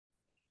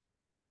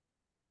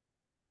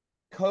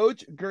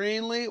Coach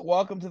Greenlee.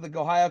 Welcome to the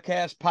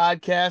GOhioCast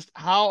podcast.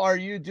 How are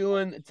you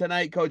doing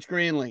tonight, Coach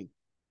Greenlee?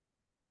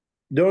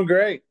 Doing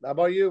great. How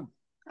about you?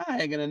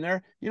 Hanging in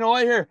there. You know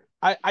what? Here,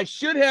 I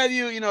should have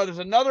you. There's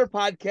another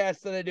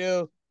podcast that I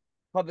do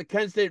called the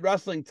Kent State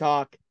Wrestling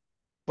Talk,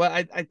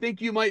 but I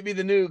think you might be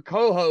the new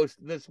co-host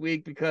this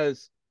week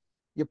because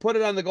you put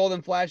it on the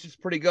Golden Flashes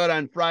pretty good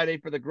on Friday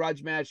for the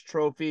grudge match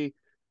trophy.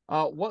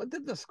 What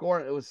did the score?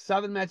 It was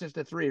 7 matches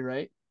to 3,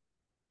 right?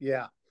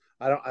 Yeah.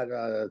 I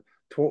don't,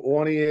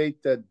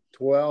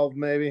 28-12,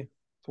 maybe.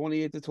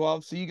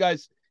 28-12. So you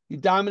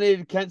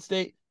dominated Kent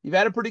State. You've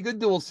had a pretty good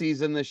dual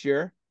season this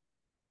year.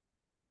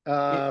 It,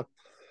 Uh,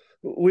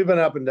 we've been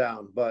up and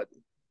down, but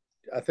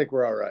I think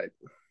we're all right.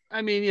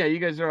 I mean, yeah, you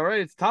guys are all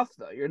right. It's tough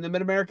though. You're in the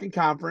Mid American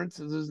Conference.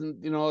 This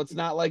isn't, it's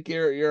not like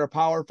you're a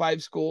Power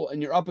Five school and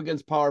you're up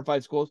against Power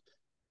Five schools.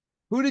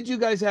 Who did you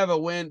guys have a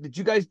win? Did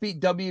you guys beat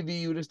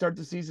WVU to start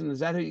the season? Is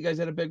that who you guys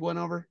had a big win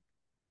over?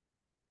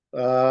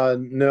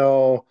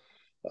 No,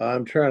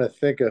 I'm trying to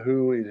think of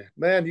who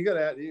man, you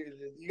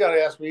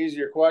gotta ask me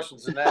easier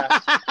questions than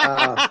that.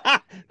 I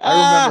remember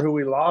ah, who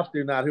we lost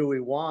to, not who we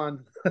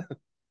won.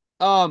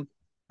 um,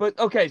 but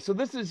okay, so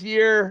this is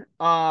year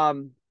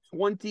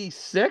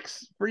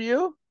 26 for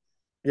you.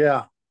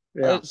 Yeah.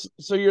 Yeah.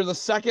 So you're the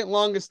second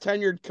longest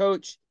tenured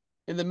coach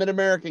in the Mid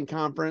American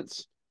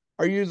Conference.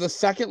 Are you the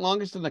second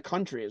longest in the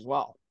country as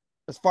well,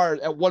 as far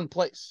as at one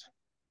place?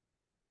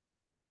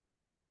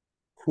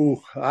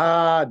 No,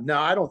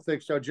 I don't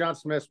think so. John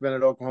Smith's been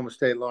at Oklahoma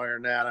State longer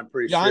than that, I'm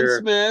pretty John sure.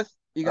 Smith,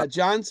 you got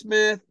John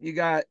Smith, you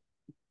got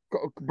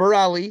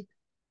Borelli,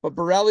 but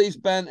Borelli's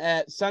been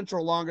at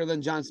Central longer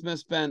than John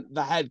Smith's been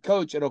the head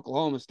coach at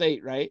Oklahoma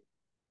State, right?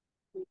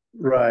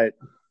 Right.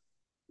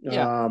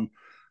 Yeah. Um,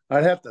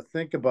 I'd have to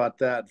think about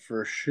that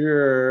for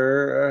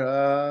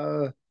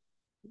sure.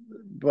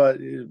 But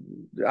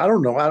I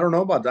don't know. I don't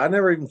know about that. I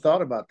never even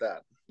thought about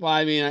that. Well,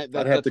 I mean, I'd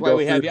have that's to why go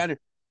we through. have you on here.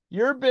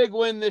 Your big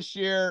win this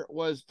year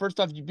was first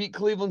off, you beat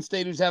Cleveland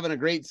State, who's having a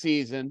great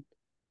season.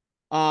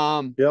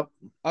 Um, Yep.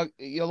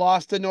 you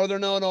lost to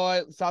Northern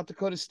Illinois, South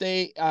Dakota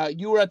State.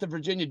 You were at the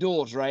Virginia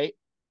Duels, right?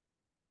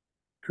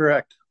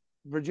 Correct.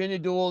 Virginia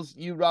Duels,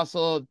 you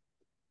wrestled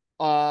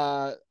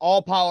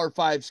all Power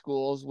Five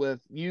schools with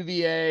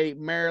UVA,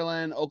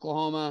 Maryland,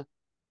 Oklahoma,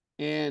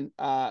 and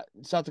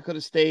South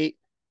Dakota State.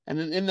 And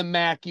then in the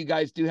MAC, you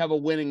guys do have a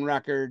winning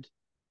record.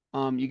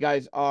 You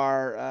guys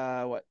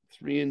are what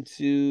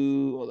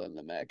 3-2? Hold on,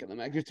 the MAC.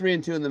 You're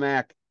 3-2 in the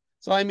MAC.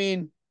 So I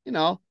mean, that's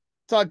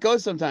how it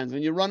goes sometimes.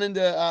 When you run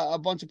into a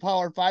bunch of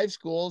Power Five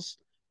schools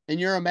and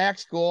you're a MAC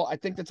school, I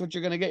think that's what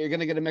you're gonna get. You're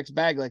gonna get a mixed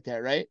bag like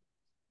that, right?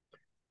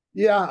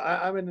 Yeah.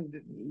 I mean,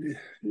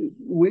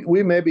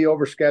 we may be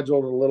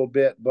overscheduled a little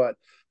bit, but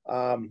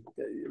um,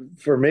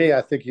 for me,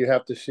 I think you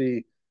have to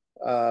see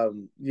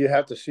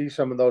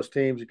some of those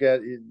teams.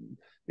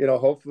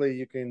 Hopefully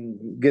you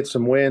can get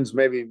some wins,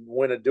 maybe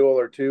win a duel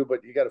or two,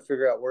 but you got to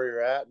figure out where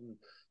you're at and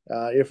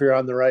if you're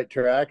on the right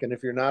track, and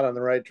if you're not on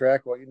the right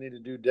track, what you need to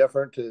do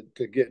different to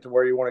get to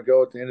where you want to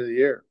go at the end of the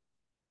year.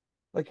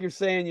 Like you're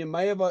saying, you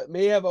may have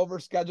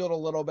overscheduled a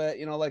little bit.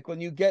 Like when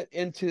you get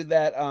into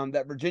that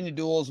Virginia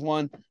Duels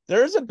one,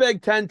 there's a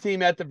Big Ten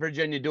team at the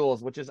Virginia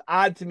Duels, which is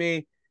odd to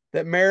me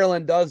that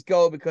Maryland does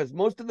go because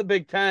most of the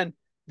Big Ten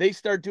they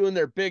start doing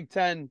their Big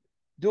Ten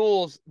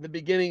duels the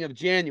beginning of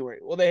January.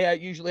 Well,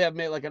 usually have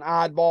made like an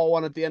oddball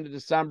one at the end of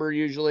December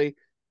usually,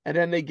 and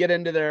then they get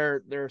into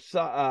their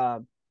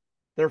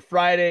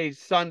Friday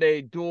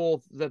Sunday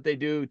duel that they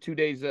do 2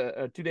 days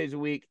a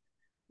week,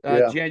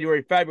 Yeah.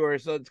 January, February.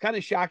 So it's kind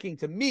of shocking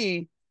to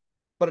me,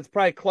 but it's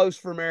probably close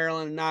for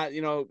Maryland and not,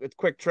 it's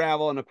quick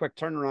travel and a quick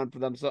turnaround for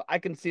them. So I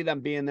can see them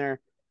being there.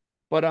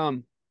 But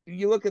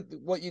you look at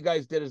what you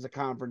guys did as a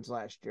conference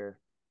last year.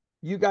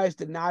 You guys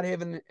did not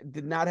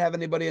have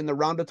anybody in the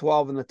round of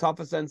 12 in the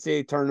toughest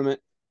NCAA tournament,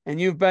 and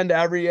you've been to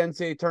every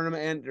NCAA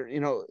tournament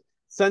and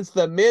since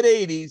the mid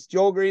 80s.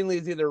 Joe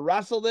Greenlee's either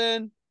wrestled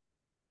in,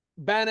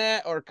 been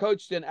at, or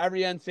coached in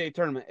every NCAA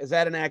tournament. Is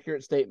that an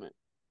accurate statement?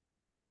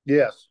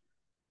 Yes.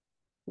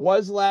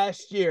 Was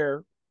last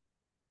year,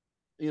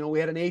 we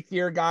had an eighth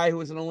year guy who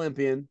was an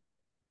Olympian,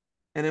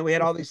 and then we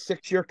had all these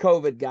 6-year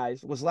COVID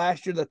guys. Was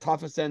last year the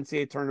toughest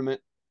NCAA tournament,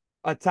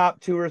 a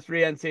top 2 or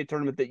 3 NCAA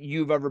tournament that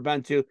you've ever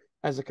been to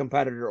as a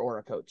competitor or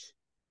a coach?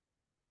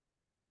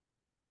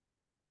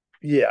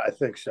 Yeah, I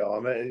think so. I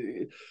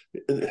mean,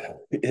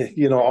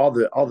 all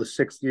the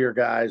sixth year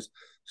guys,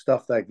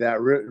 stuff like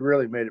that,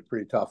 really made it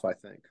pretty tough, I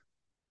think.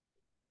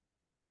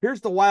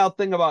 Here's the wild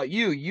thing about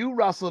you. You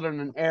wrestled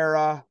in an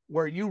era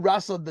where you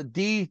wrestled the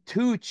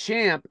D2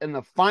 champ in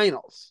the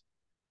finals,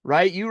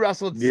 right? You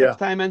wrestled Yeah.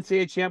 six-time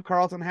NCAA champ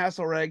Carlton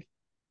Hasselreg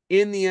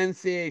in the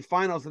NCAA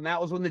finals, and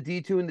that was when the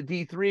D2 and the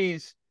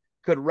D3s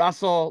could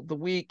wrestle the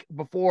week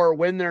before,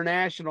 win their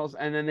nationals,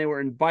 and then they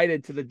were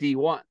invited to the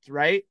D1s,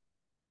 right?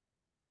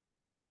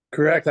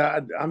 Correct.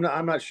 I'm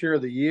not sure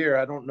of the year.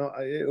 I don't know.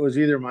 It was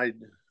either my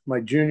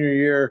junior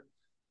year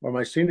or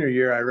my senior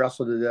year. I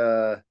wrestled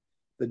the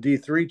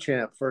D3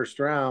 champ first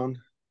round,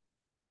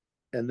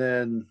 and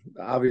then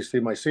obviously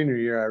my senior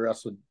year I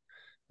wrestled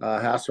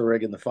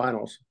Hasselrig in the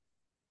finals.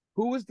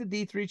 Who was the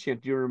D3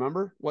 champ? Do you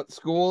remember? What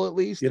school at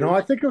least? You Or know,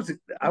 I think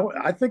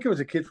it was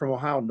a kid from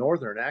Ohio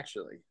Northern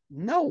actually.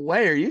 no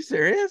way. Are you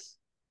serious?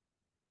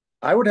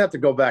 I would have to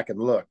go back and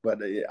look, but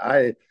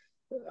I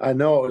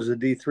know it was a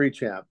D3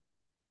 champ.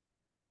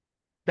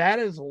 That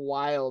is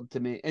wild to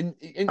me. And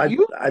I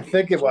you I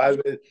think it was.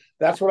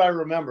 That's what I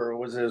remember. It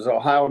was his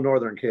Ohio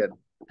Northern kid.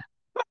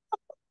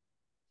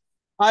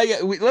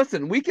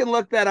 listen, we can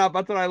look that up.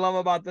 That's what I love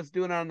about this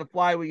doing it on the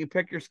fly. We can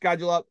pick your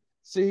schedule up,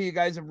 see who you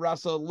guys have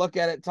wrestled, look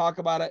at it, talk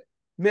about it.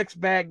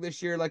 Mixed bag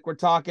this year, like we're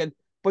talking,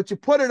 but you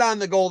put it on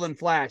the golden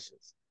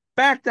flashes.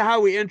 Back to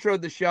how we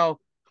introed the show.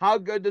 How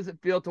good does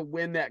it feel to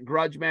win that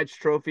grudge match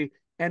trophy?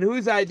 And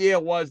whose idea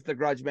was the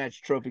grudge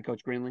match trophy,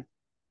 Coach Greenlee?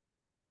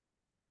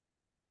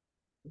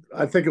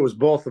 I think it was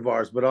both of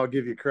ours, but I'll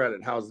give you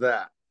credit. How's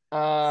that?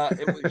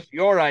 It was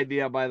your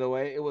idea, by the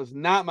way. It was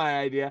not my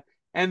idea.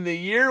 And the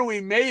year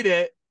we made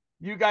it,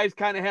 you guys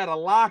kind of had a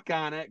lock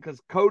on it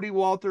because Cody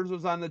Walters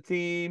was on the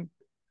team,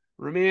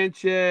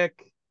 Romanchik,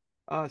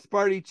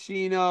 Sparty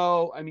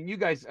Chino. I mean, you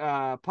guys,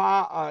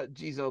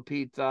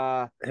 Pete,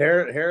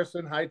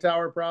 Harrison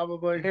Hightower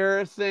probably.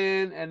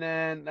 Harrison, and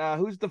then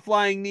who's the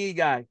flying knee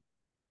guy?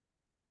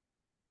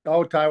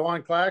 Oh,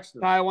 Taiwan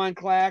Claxton. Taiwan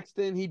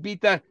Claxton. He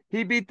beat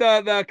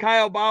the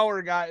Kyle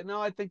Bauer guy.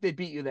 No, I think they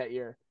beat you that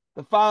year.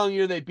 The following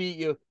year they beat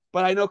you,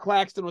 but I know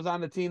Claxton was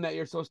on the team that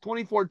year. So it's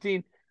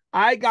 2014.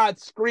 I got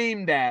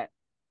screamed at.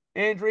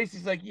 And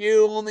Tracy's like,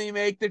 you only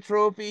make the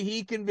trophy.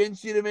 He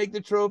convinced you to make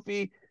the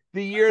trophy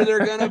the year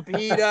they're gonna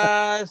beat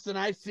us. And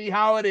I see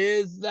how it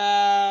is,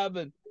 Zeb.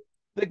 And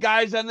the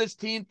guys on this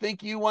team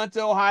think you went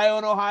to Ohio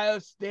and Ohio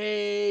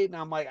State. And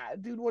I'm like,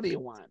 dude, what do you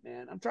want,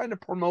 man? I'm trying to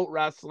promote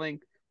wrestling.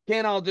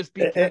 Can't all just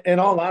be In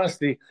all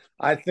honesty,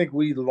 I think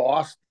we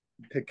lost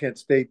to Kent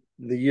State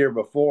the year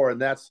before, and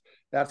that's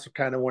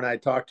kind of when I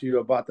talked to you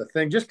about the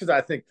thing. Just because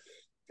I think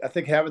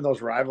having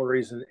those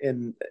rivalries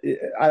and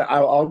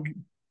I'll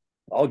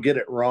get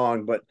it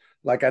wrong, but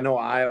like I know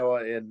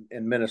Iowa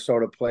and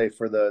Minnesota play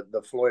for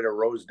the Floyd of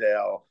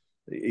Rosedale,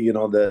 you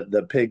know,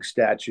 the pig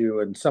statue,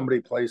 and somebody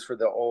plays for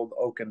the old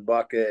Oaken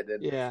bucket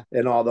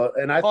and all the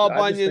and Paul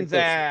I just think Bunyan's those,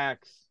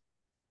 axe.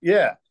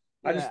 yeah,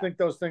 I just Yeah. think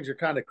those things are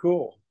kind of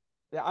cool.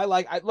 Yeah,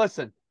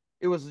 listen,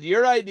 it was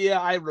your idea.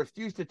 I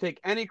refuse to take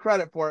any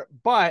credit for it,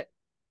 but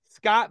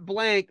Scott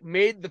Blank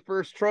made the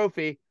first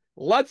trophy.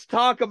 Let's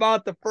talk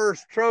about the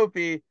first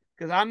trophy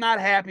because I'm not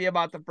happy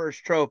about the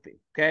first trophy.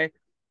 Okay.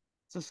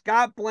 So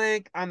Scott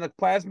Blank on the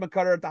plasma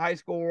cutter at the high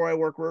school where I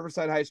work,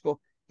 Riverside High School,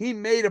 he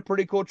made a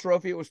pretty cool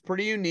trophy. It was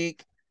pretty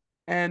unique.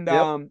 And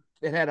Yep.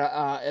 it had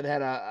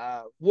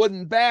a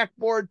wooden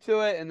backboard to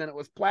it, and then it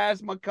was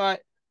plasma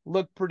cut.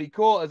 Looked pretty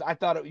cool. I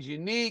thought it was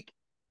unique.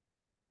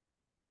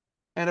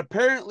 And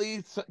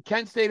apparently,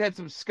 Kent State had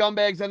some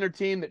scumbags on their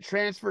team that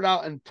transferred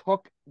out and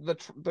took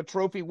the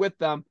trophy with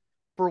them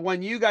for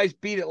when you guys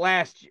beat it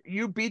last year.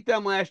 You beat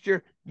them last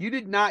year. You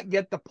did not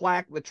get the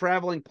plaque, the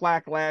traveling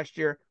plaque last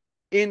year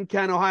in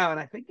Kent, Ohio.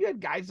 And I think you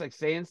had guys like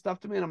saying stuff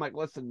to me. And I'm like,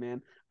 listen,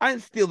 man, I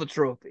didn't steal the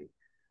trophy.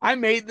 I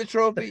made the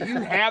trophy. You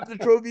have the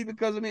trophy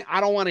because of me. I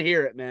don't want to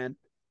hear it, man.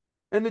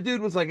 And the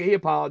dude was like, he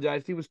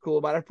apologized. He was cool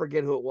about it. I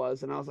forget who it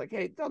was. And I was like,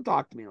 hey, don't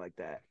talk to me like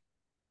that.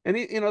 And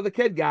he, the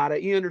kid got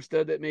it. He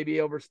understood that maybe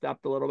he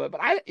overstepped a little bit,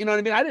 but you know what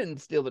I mean? I didn't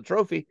steal the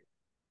trophy.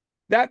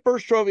 That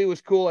first trophy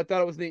was cool. I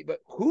thought it was neat, but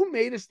who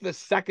made us the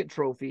second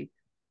trophy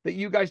that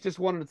you guys just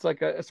wanted? It's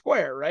like a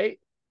square, right?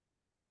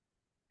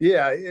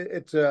 Yeah,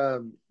 it's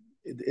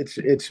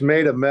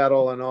made of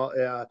metal and all.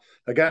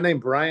 A guy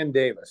named Brian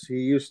Davis. He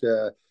used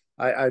to.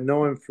 I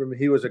know him from.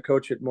 He was a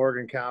coach at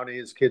Morgan County.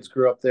 His kids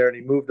grew up there, and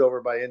he moved over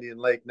by Indian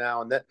Lake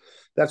now, and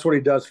that's what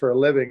he does for a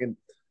living. And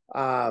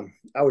I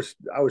was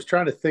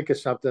trying to think of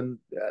something.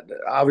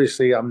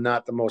 Obviously, I'm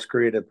not the most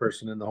creative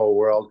person in the whole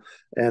world,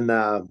 and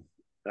I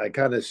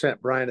kind of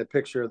sent Brian a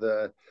picture of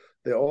the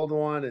old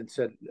one and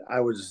said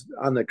I was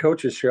on the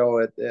coaches show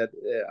at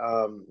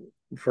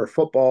for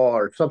football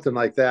or something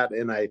like that,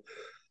 and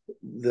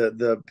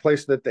the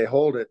place that they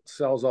hold it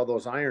sells all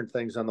those iron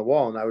things on the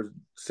wall, and I was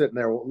sitting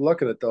there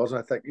looking at those, and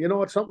I think, you know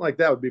what, something like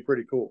that would be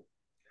pretty cool.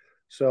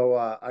 So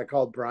I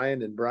called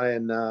Brian, and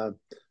Brian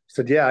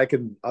said, "Yeah, I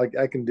can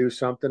do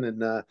something."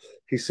 And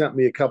he sent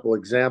me a couple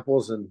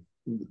examples, and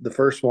the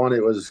first one,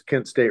 it was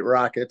Kent State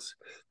Rockets,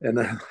 and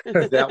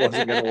that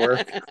wasn't going to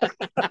work.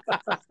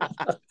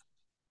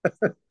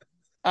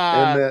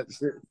 And that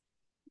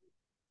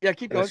Yeah,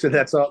 keep I going. said,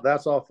 that's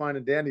all fine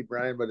and dandy,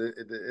 Brian, but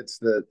it's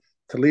the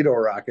Toledo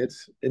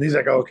Rockets. And he's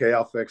like, okay,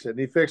 I'll fix it. And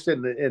he fixed it,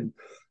 and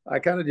I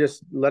kind of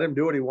just let him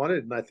do what he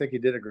wanted, and I think he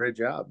did a great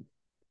job.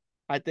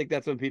 I think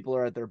that's when people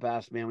are at their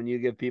best, man. When you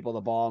give people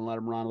the ball and let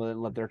them run with it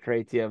and let their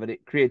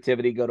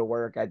creativity go to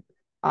work.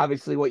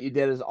 Obviously what you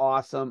did is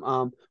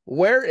awesome.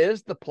 Where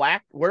is the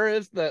plaque? Where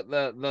is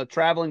the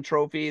traveling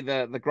trophy,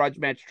 the grudge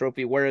match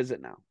trophy? Where is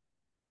it now?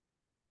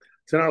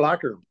 It's in our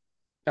locker room.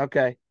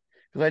 Okay.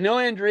 Because I know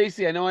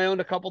Andresi, I know I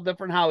owned a couple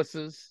different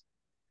houses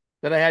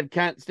that I had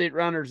Kent State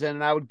runners in,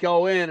 and I would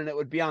go in and it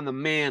would be on the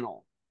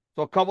mantle.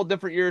 So a couple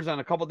different years on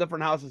a couple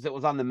different houses, it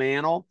was on the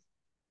mantle.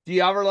 Do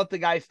you ever let the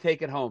guys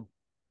take it home?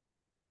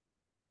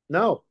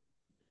 No,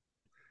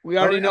 We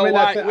I already don't, I know mean,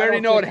 why. We I already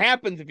don't know what think.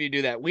 happens if you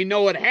do that. We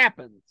know what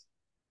happens.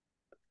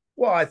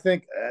 Well, I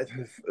think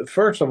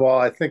first of all,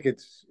 I think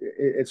it's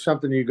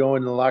something you go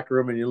in the locker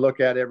room and you look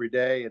at every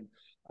day, and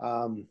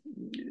um,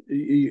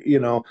 you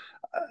know,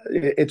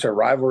 it's a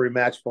rivalry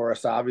match for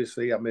us.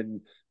 Obviously, I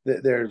mean,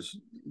 there's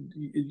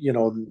you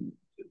know,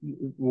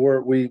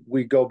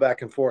 we go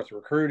back and forth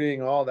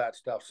recruiting, all that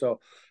stuff. So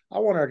I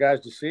want our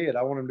guys to see it.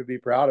 I want them to be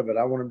proud of it.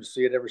 I want them to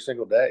see it every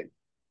single day.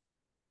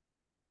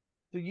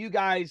 So you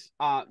guys,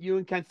 you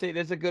and Kent State,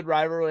 is a good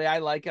rivalry. I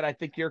like it. I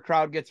think your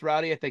crowd gets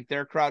rowdy. I think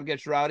their crowd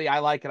gets rowdy. I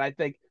like it. I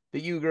think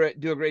that you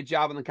do a great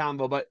job in the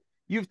combo. But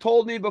you've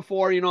told me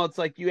before, it's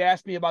like you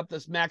asked me about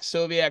this Max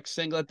Soviak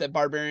singlet that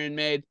Barbarian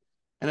made,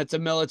 and it's a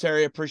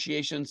military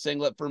appreciation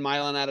singlet for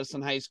Milan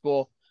Edison High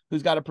School,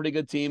 who's got a pretty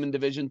good team in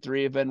Division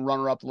III, have been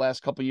runner up the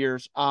last couple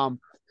years.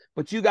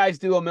 But you guys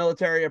do a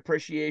military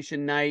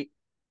appreciation night,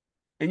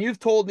 and you've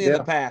told me in the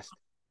Yeah. past,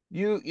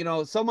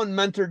 someone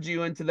mentored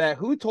you into that.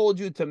 Who told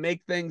you to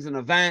make things an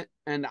event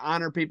and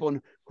honor people,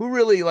 and who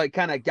really like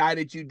kind of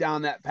guided you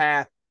down that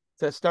path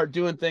to start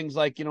doing things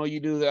like, you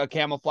do a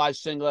camouflage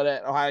singlet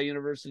at Ohio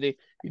University,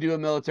 you do a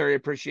military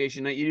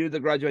appreciation night, you do the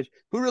graduation.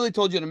 Who really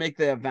told you to make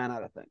the event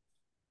out of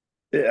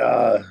things?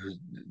 Uh,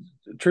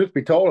 Truth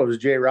be told, it was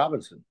Jay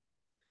Robinson.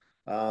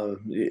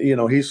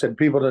 He said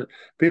people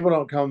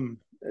don't come,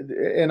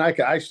 and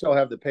I still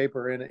have the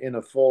paper in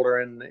a folder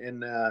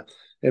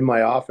in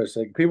my office.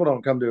 Like, people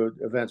don't come to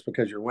events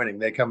because you're winning.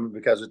 They come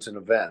because it's an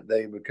event.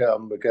 They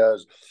come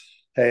because,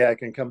 hey, I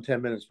can come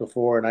 10 minutes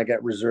before and I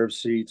get reserved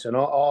seats and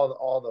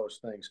all those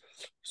things.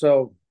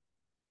 So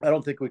I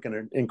don't think we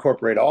can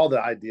incorporate all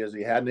the ideas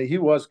he had. And he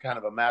was kind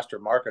of a master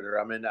marketer.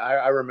 I mean,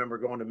 I remember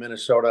going to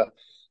Minnesota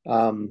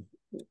um,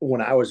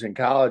 when I was in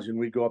college, and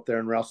we'd go up there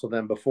and wrestle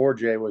them before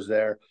Jay was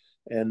there,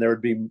 and there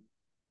would be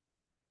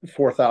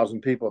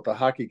 4,000 people at the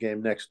hockey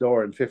game next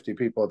door and 50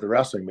 people at the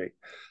wrestling meet.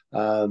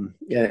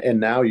 And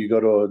now you go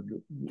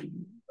to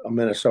a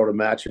Minnesota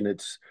match, and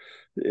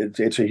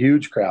it's a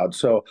huge crowd.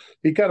 So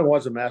he kind of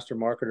was a master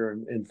marketer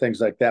and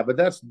things like that. But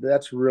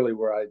that's really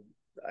where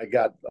I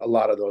got a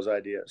lot of those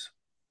ideas.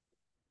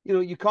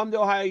 You come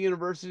to Ohio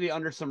University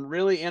under some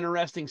really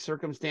interesting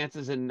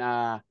circumstances. And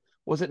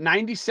was it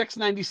 96,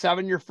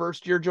 97 your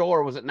first year, Joel,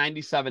 or was it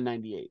 97,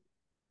 98?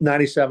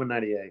 97,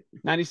 98.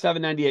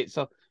 97, 98.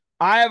 So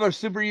I have a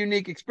super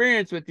unique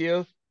experience with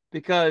you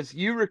because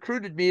you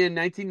recruited me in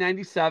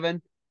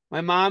 1997.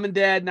 My mom and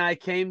dad and I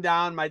came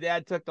down. My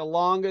dad took the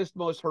longest,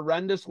 most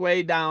horrendous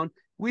way down.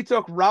 We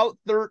took Route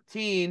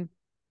 13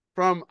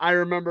 from, I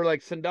remember,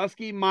 like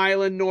Sandusky,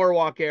 Milan,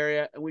 Norwalk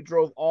area, and we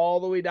drove all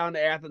the way down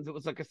to Athens. It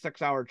was like a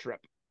 6-hour trip.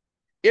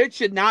 It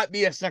should not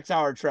be a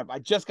 6-hour trip. I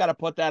just got to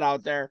put that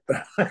out there.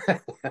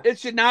 It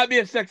should not be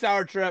a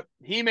 6-hour trip.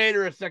 He made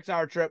her a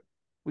 6-hour trip.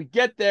 We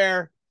get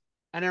there,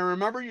 and I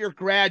remember your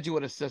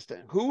graduate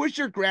assistant. Who was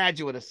your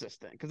graduate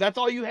assistant? Because that's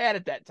all you had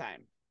at that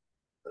time.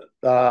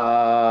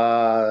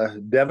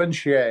 Devin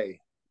Shea.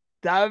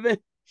 Devin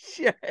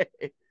Shea.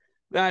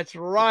 That's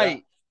Yeah.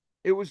 right.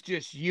 It was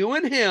just you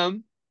and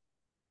him.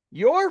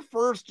 Your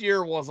first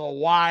year was a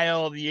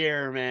wild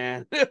year,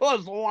 man. It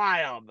was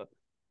wild.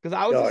 Because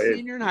I was a Oh,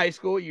 senior in high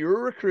school. You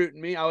were recruiting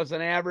me. I was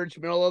an average,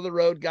 middle of the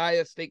road guy,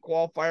 a state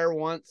qualifier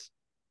once.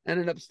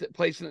 Ended up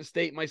placing at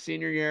state my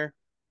senior year.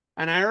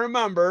 And I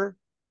remember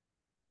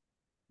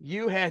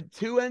you had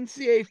 2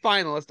 NCAA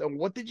finalists. And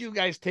what did you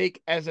guys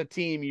take as a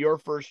team your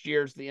first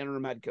year as the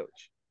interim head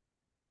coach?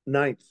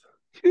 ninth.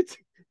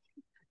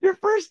 Your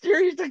first year,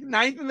 you took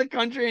ninth in the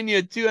country and you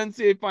had 2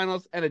 NCAA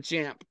finalists and a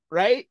champ,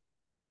 right?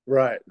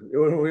 Right.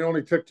 We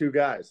only took two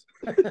guys.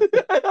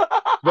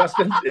 best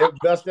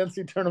best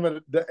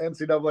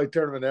NCAA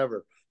tournament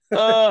ever.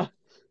 uh,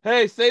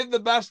 hey, save the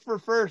best for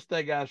first,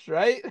 I guess,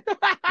 right?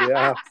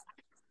 Yeah.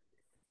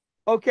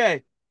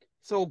 Okay,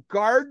 so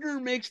Gardner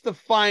makes the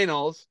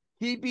finals.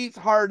 He beats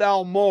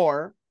Hardell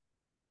Moore.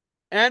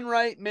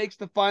 Enright makes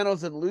the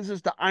finals and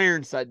loses to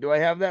Ironside. Do I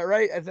have that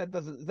right? Is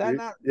that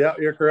not? Yeah,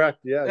 you're correct.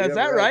 Yeah, Is yeah,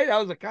 that right. right? That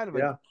was a kind of a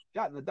Yeah.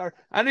 shot in the dark.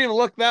 I didn't even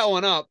look that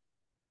one up.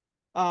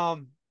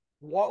 Um,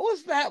 what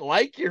was that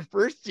like your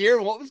first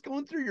year? What was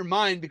going through your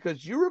mind?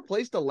 Because you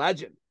replaced a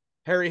legend,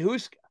 Harry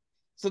Huska.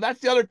 So that's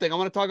the other thing. I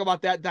want to talk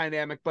about that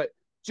dynamic, but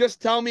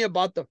just tell me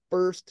about the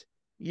first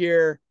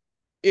year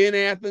in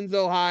Athens,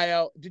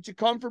 Ohio. Did you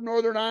come from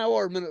Northern Iowa,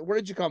 or where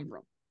did you come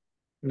from?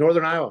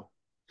 Northern Iowa.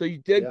 So you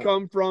did Yeah.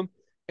 come from,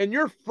 and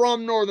you're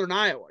from Northern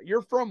Iowa.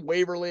 You're from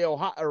Waverly,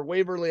 Ohio, or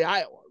Waverly,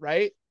 Iowa,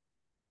 right?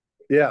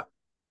 Yeah.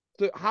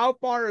 So how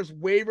far is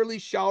Waverly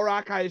Shell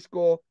Rock High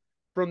School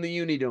from the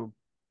Unidome?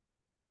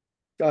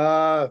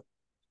 Uh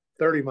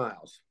 30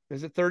 miles.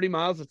 Is it 30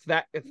 miles?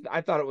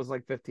 I thought it was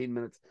like 15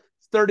 minutes.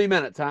 It's 30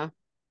 minutes, huh?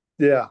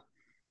 Yeah.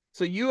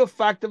 So you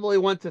effectively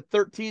went to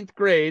 13th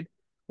grade,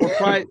 where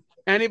probably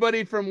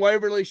anybody from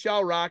Waverly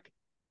Shell Rock,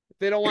 if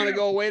they don't want to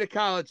go away to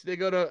college, they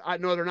go to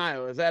Northern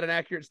Iowa. Is that an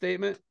accurate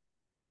statement?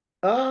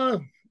 Uh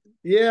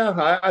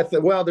yeah, I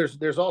well,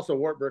 there's also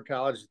Wartburg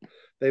College.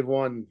 They've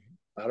won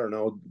I don't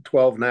know,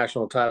 12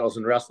 national titles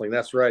in wrestling.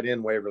 That's right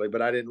in Waverly,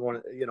 but I didn't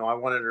want to, I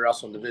wanted to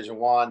wrestle in Division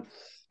One,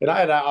 and I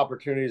had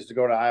opportunities to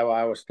go to Iowa,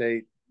 Iowa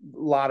State, a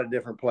lot of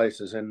different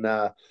places, and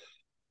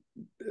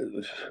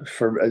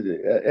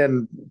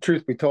and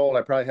truth be told,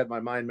 I probably had my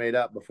mind made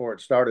up before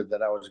it started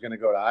that I was going to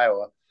go to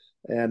Iowa,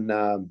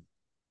 and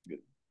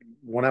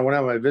when I went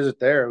on my visit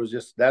there, it was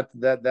just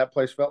that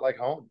place felt like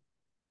home.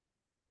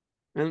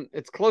 And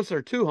it's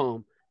closer to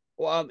home.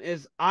 Well,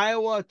 is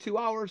Iowa 2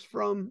 hours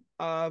from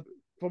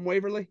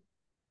Waverly?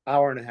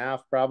 Hour and a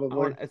half,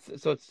 probably.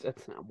 It's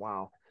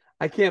wow.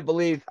 I can't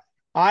believe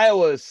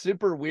Iowa is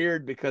super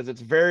weird because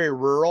it's very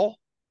rural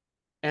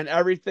and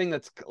everything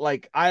that's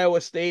like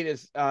Iowa State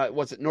is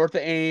what's it north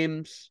of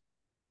Ames?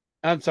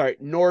 I'm sorry,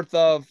 north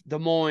of Des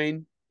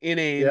Moines in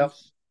Yep.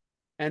 Ames,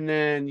 and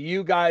then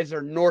you guys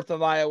are north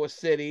of Iowa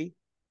City,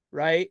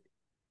 right?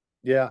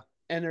 Yeah.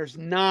 And there's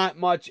not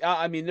much.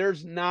 I mean,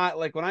 there's not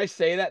like when I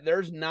say that,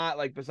 there's not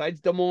like besides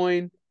Des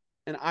Moines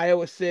and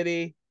Iowa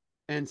City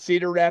and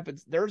Cedar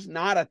Rapids, there's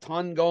not a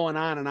ton going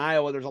on in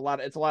Iowa.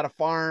 It's a lot of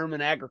farm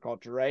and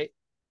agriculture, right?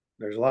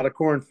 There's a lot of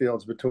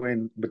cornfields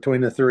between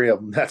the three of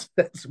them. That's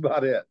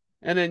about it.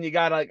 And then you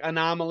got like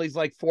anomalies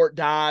like Fort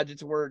Dodge.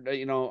 It's where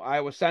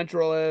Iowa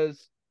Central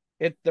is.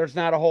 There's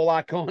not a whole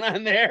lot going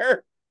on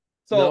there.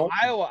 So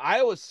No.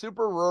 Iowa's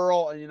super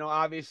rural, and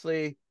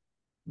obviously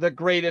the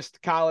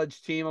greatest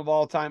college team of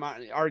all time,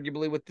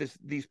 arguably with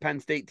these Penn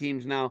State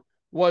teams now,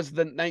 was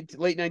the late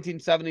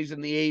 1970s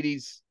and the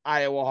 80s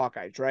Iowa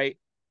Hawkeyes, right?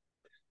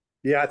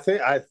 Yeah,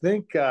 I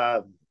think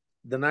the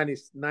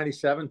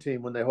 97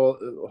 team when they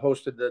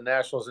hosted the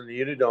Nationals in the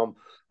Unidome,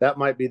 that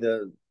might be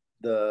the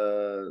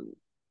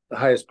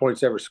highest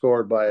points ever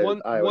scored by an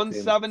One Iowa team.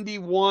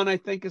 171, I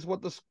think, is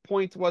what the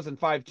points was in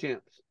 5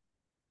 champs.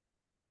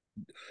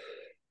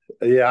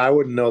 Yeah, I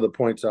wouldn't know the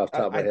points off the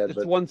top of my head, It's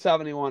but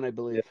 171, I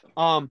believe.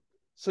 yeah,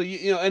 So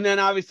and then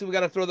obviously we got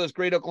to throw those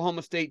great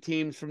Oklahoma State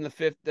teams from the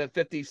 50s,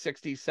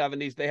 60s,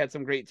 70s. They had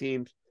some great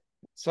teams,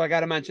 so I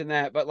got to mention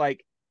that. But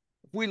like,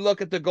 if we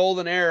look at the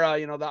golden era,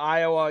 the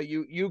Iowa,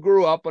 you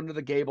grew up under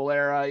the Gable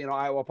era,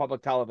 Iowa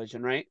Public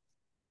Television, right?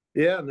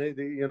 yeah, and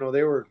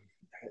they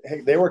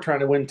were trying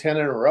to win 10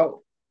 in a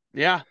row.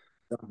 Yeah,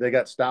 They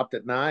got stopped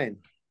at 9.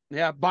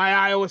 yeah, by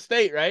Iowa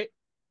State, right?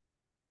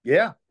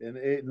 Yeah, in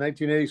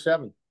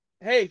 1987.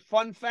 Hey,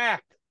 fun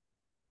fact: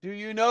 do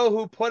you know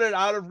who put it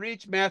out of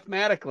reach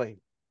mathematically?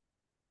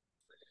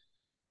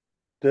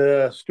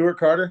 The Stuart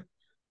Carter.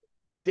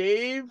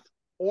 Dave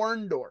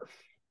Orndorff.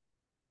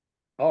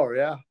 Oh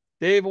yeah.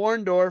 Dave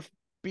Orndorff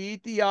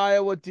beat the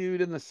Iowa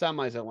dude in the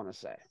semis, I want to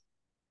say.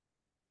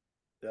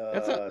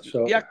 That's a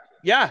So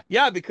yeah,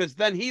 yeah, because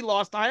then he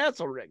lost to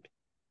Hasselrig.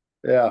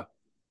 yeah,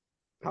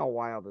 How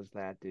wild is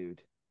that,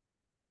 dude?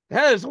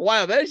 That is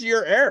wild. That is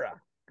your era.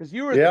 Because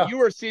yeah. you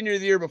were a senior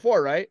the year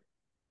before, right?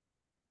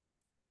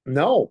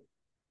 No,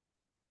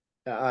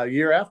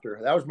 year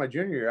after that was my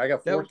junior year. I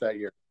got That fourth that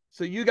year.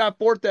 so you got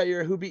fourth that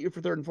year. Who beat you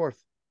for third and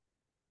fourth?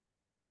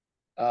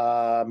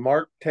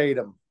 Mark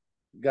Tatum,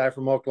 guy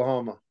from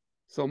Oklahoma.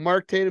 So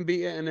Mark Tatum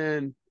beat you, and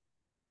then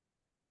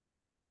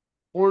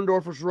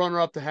Orndorff was runner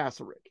up to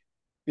Hasselrig.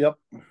 Yep.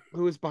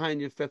 Who was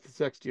behind you, fifth and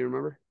sixth? Do you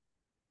remember?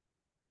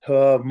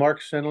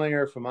 Mark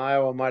Sindlinger from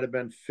Iowa might have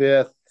been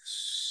fifth,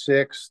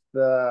 sixth.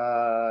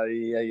 Yeah.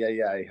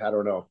 I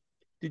don't know.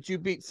 Did you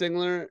beat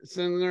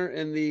Singler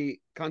in the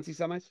Conti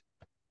semis?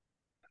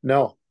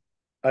 No,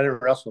 I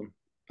didn't wrestle him.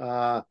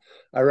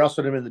 I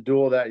wrestled him in the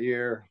duel that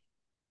year,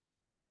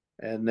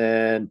 and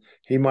then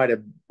he might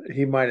have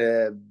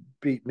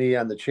beat me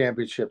on the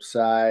championship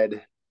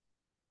side,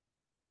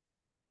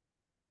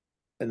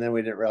 and then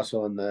we didn't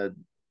wrestle in the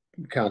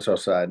console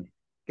side.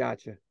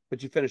 Gotcha.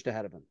 But you finished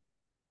ahead of him.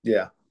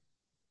 Yeah.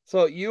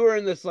 So you were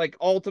in this like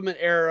ultimate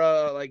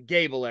era, like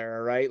Gable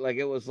era, right? Like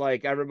it was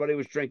like everybody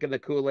was drinking the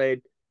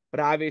Kool-Aid, but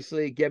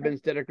obviously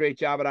Gibbons did a great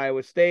job at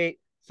Iowa State.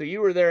 So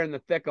you were there in the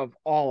thick of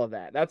all of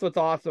that. That's what's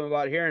awesome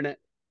about hearing it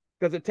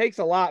because it takes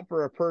a lot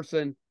for a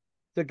person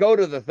to go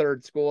to the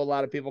third school. A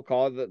lot of people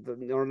call it the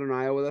Northern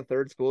Iowa the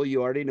third school.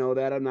 You already know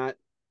that. I'm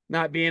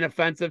not being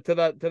offensive to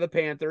the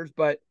Panthers,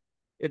 but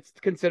it's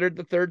considered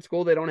the third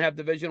school. They don't have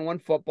Division I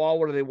football.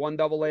 What are they? 1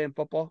 AA in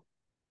football?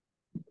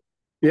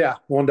 Yeah,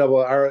 one double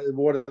R.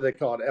 What do they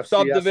call it? FCS now.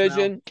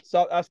 Subdivision,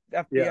 Yeah.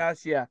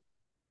 FBS, yeah.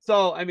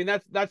 So I mean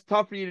that's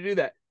tough for you to do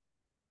that.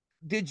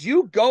 Did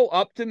you go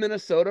up to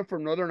Minnesota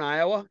from Northern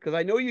Iowa? Because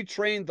I know you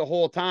trained the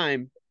whole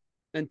time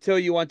until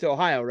you went to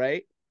Ohio,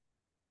 right?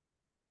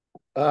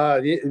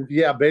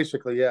 Yeah,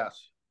 basically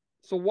yes.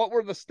 So what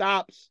were the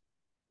stops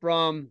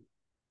from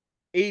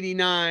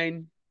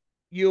 89,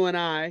 you and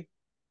I?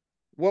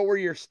 What were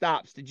your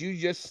stops? Did you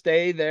just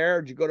stay there?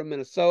 Or did you go to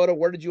Minnesota?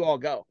 Where did you all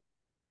go?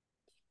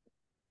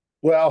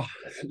 Well,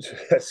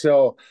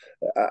 so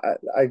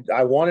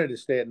I wanted to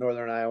stay at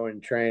Northern Iowa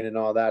and train and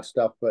all that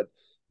stuff, but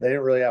they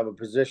didn't really have a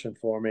position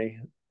for me.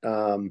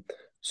 Um,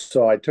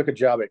 so I took a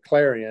job at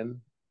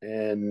Clarion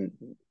and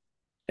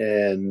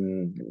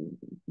and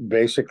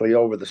basically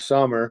over the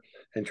summer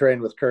and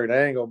trained with Kurt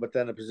Angle, but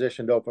then a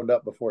position opened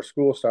up before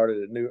school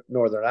started at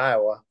Northern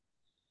Iowa.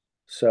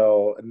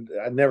 So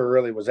I never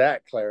really was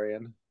at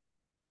Clarion,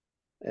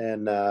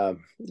 and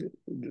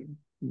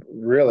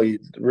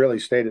really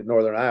stayed in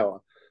Northern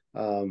Iowa.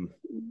 Um,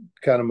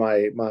 Kind of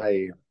my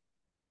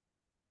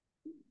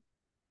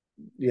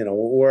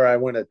where I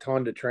went a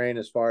ton to train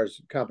as far as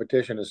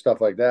competition and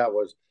stuff like that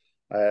was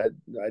I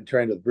I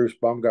trained with Bruce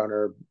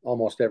Bumgarner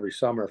almost every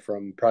summer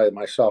from probably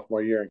my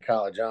sophomore year in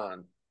college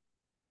on.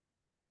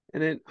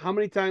 And then how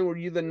many times were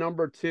you the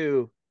number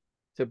two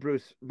to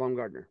Bruce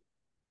Baumgartner?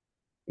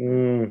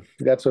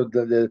 That's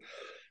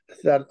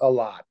that a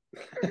lot.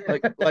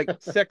 Like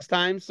 6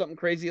 times, something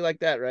crazy like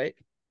that, right?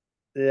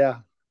 Yeah,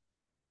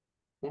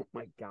 Oh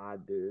my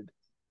God, dude.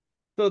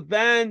 So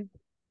then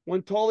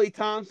when Tully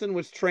Thompson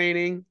was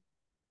training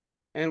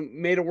and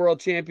made a world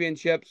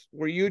championships,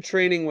 were you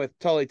training with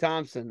Tully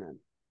Thompson then?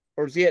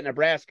 Or was he at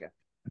Nebraska?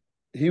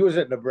 he was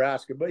at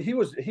Nebraska, but he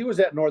was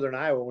at Northern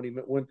Iowa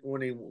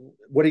when he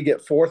would he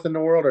get fourth in the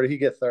world or did he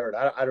get third?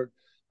 I don't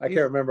I can't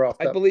He's remember off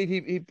I that. believe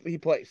he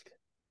placed.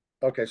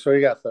 Okay, so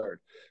he got third.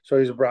 So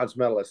he's a bronze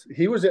medalist.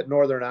 He was at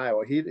Northern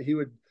Iowa.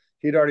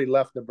 He'd already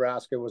left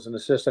Nebraska. Was an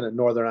assistant at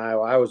Northern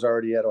Iowa. I was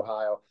already at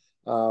Ohio.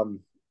 Um,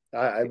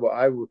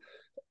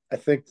 I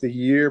think the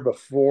year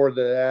before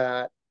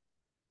that,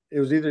 it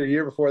was either a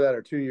year before that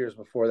or 2 years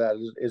before that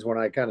is when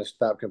I kind of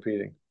stopped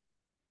competing.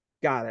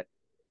 Got it.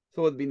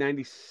 So it'd be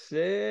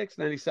 96,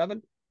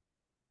 97.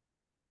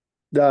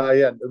 Yeah,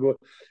 it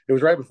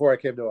was right before I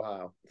came to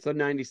Ohio. So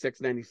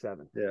 96,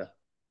 97. Yeah.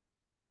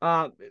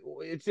 Uh,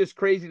 it's just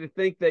crazy to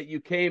think that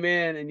you came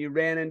in and you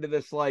ran into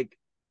this like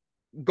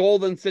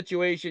golden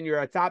situation.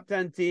 You're a top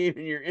 10 team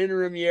in your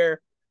interim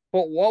year.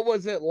 But what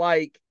was it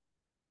like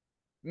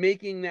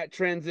making that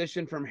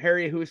transition from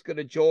Harry Huska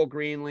to Joel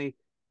Greenlee?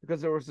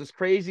 Because there was this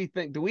crazy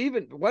thing. Do we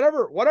even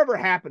whatever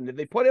happened? Did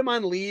they put him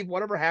on leave?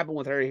 Whatever happened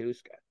with Harry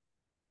Huska?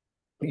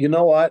 You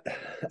know what?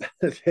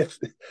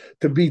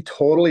 To be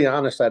totally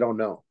honest, I don't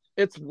know.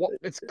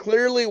 It's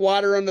clearly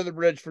water under the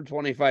bridge from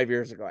 25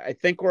 years ago. I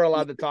think we're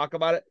allowed to talk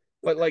about it,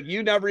 but like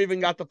you never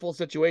even got the full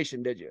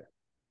situation, did you?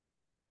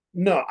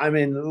 No, I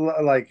mean,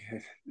 like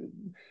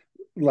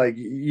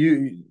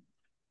you,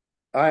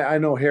 I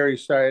know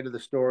Harry's side of the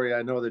story.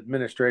 I know the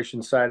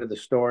administration side of the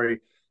story.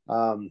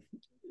 Um,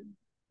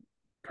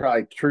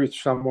 Probably truth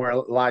somewhere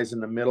lies in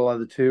the middle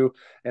of the two.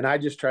 And I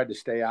just tried to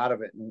stay out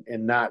of it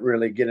and not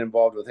really get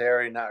involved with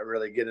Harry, not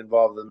really get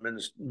involved with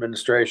the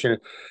administration,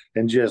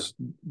 and just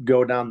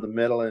go down the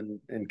middle and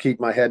keep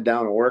my head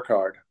down and work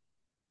hard.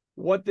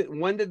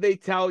 When did they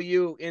tell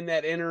you in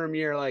that interim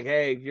year, like,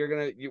 hey,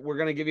 we're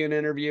gonna give you an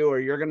interview or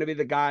you're gonna be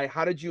the guy?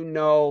 How did you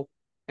know?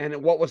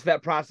 And what was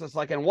that process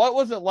like? And what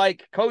was it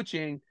like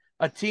coaching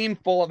a team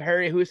full of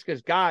Harry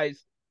Huska's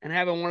guys and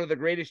having one of the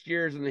greatest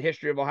years in the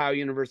history of Ohio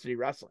University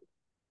wrestling?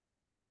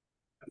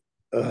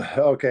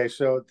 Okay,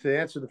 so to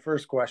answer the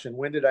first question,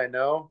 when did I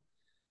know?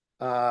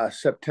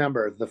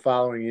 September the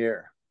following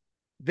year.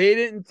 They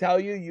didn't tell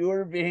you you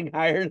were being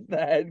hired as the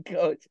head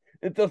coach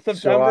until So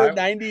September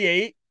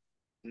 '98.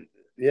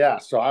 yeah,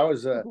 so Oh my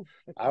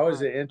I was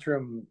God.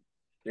 an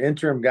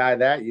interim guy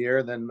that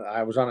year. Then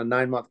I was on a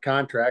 9 month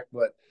contract,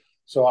 but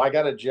so I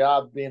got a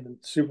job being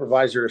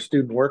supervisor of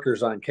student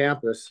workers on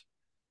campus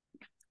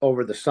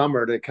over the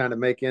summer to kind of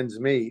make ends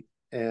meet.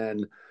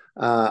 And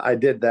I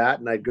did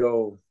that,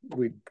 and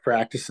we'd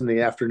practice in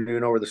the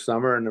afternoon over the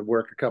summer, and I'd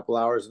work a couple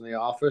hours in the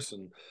office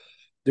and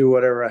do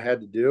whatever I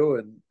had to do.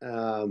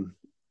 And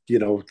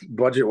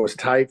budget was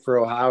tight for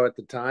Ohio at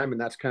the time, and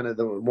that's kind of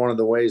one of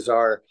the ways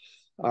our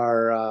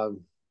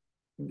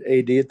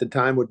AD at the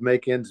time would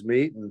make ends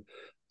meet. And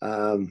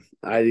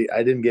I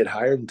didn't get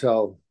hired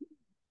until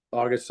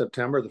August,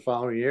 September the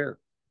following year.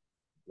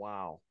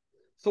 Wow.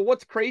 So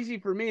what's crazy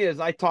for me is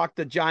I talked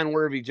to John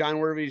Wervey. John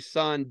Wervey's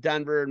son,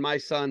 Denver, and my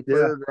son,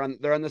 Yeah. Bird,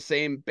 they're on the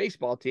same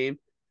baseball team.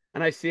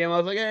 And I see him. I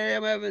was like, hey,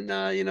 I'm having,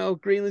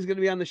 Greenlee's going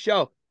to be on the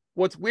show.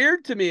 What's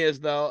weird to me is,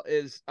 though,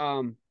 is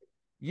I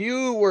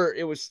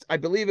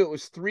believe it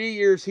was 3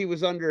 years he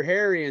was under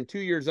Harry and 2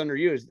 years under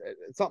you,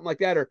 something like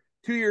that, or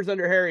 2 years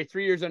under Harry,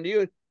 3 years under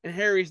you. And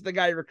Harry's the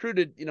guy who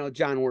recruited,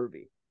 John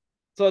Wervey.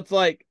 So it's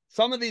like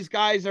some of these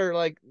guys are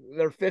like,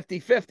 they're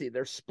 50-50.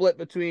 They're split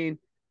between,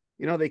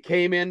 they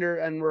came in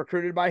and were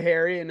recruited by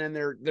Harry, and then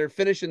they're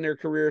finishing their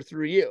career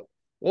through you.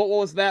 What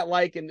was that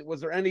like? And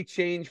was there any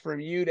change from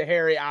you to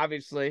Harry?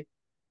 Obviously,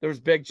 there was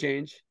big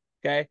change.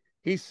 Okay.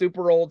 He's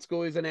super old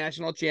school. He's a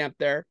national champ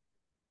there.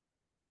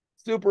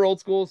 Super old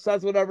school,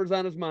 says whatever's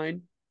on his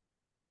mind.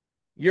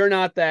 You're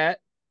not that.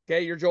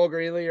 Okay. You're Joel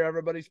Greenlee. You're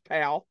everybody's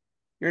pal.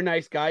 You're a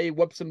nice guy. You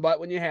whip some butt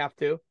when you have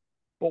to.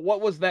 But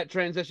what was that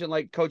transition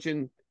like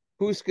coaching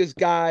Huska's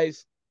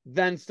guys,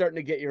 then starting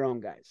to get your own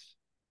guys?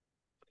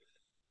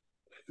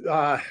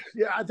 Yeah,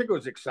 I think it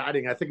was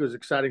exciting. I think it was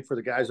exciting for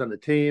the guys on the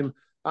team.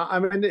 I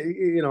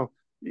mean,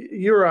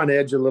 you're on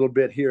edge a little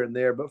bit here and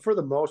there, but for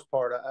the most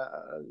part,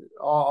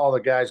 all the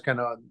guys kind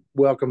of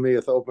welcomed me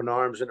with open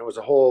arms, and it was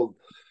a whole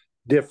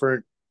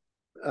different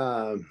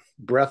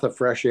breath of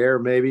fresh air,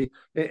 maybe.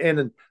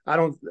 And I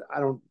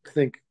don't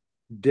think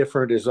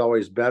different is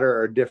always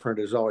better or different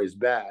is always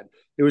bad.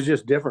 It was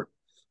just different,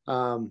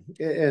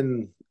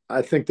 and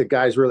I think the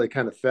guys really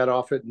kind of fed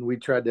off it, and we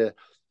tried to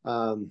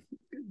um,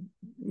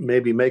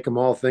 maybe make them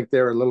all think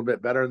they were a little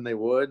bit better than they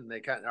would, and they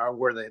kind of are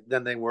where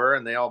they were,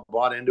 and they all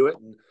bought into it.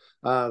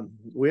 And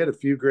we had a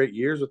few great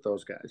years with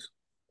those guys.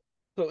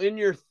 So in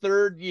your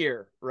third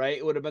year, right,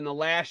 it would have been the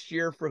last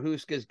year for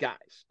Huska's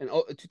guys. In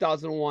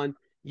 2001,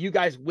 you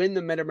guys win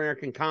the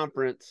Mid-American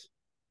Conference,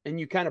 and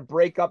you kind of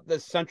break up the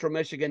Central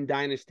Michigan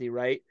dynasty,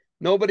 right?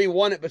 Nobody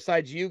won it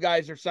besides you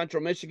guys or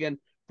Central Michigan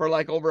for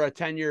like over a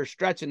 10-year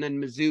stretch, and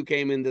then Mizzou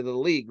came into the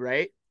league,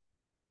 right?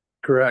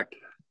 Correct.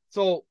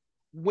 So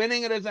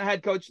winning it as a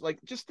head coach, like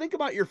just think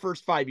about your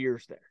first 5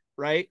 years there,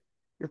 right?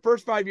 Your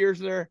first 5 years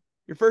there,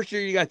 your first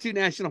year, you got 2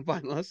 national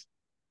finalists.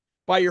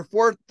 By your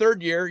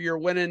third year, you're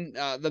winning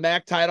the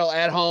MAC title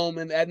at home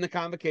and at the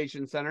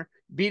Convocation Center,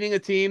 beating a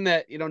team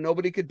that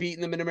nobody could beat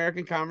in the Mid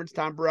American Conference.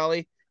 Tom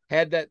Borelli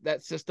had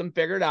that system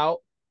figured out.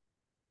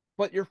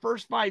 But your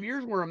first 5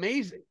 years were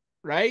amazing,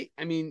 right?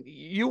 I mean,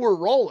 you were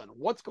rolling.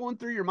 What's going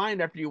through your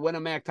mind after you win a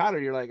MAC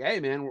title? You're like, hey,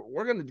 man,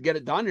 we're going to get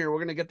it done here. We're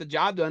going to get the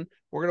job done.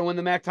 We're going to win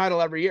the MAC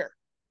title every year.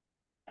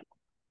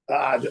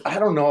 I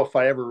don't know if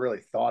I ever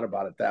really thought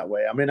about it that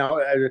way. I mean,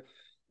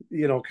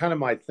 kind of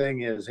my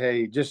thing is,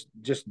 hey, just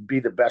be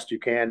the best you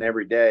can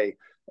every day.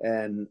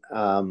 And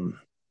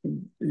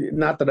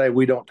not that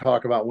we don't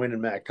talk about winning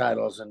MAC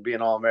titles and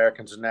being all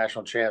Americans and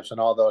national champs and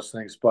all those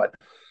things, but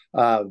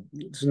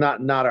it's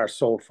not our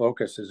sole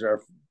focus.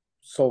 Our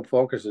sole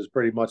focus is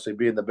pretty much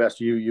being the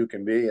best you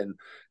can be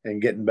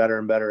and getting better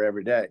and better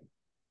every day.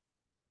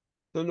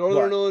 So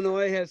Northern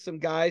Illinois has some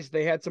guys.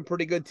 They had some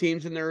pretty good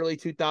teams in the early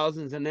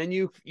 2000s, and then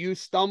you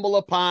stumble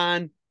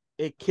upon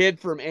a kid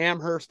from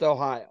Amherst,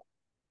 Ohio,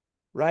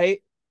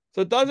 right?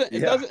 So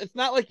it's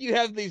not like you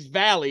have these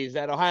valleys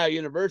at Ohio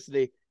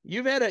University.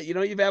 You've had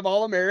you've had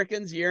All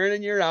Americans year in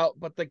and year out,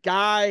 but the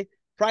guy,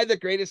 probably the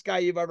greatest guy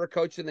you've ever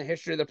coached in the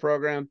history of the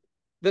program.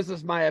 This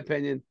is my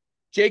opinion.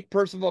 Jake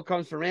Percival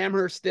comes from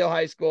Amherst Steel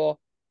High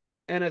School,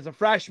 and as a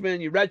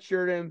freshman, you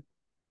redshirt him.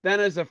 Then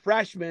as a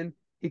freshman,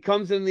 he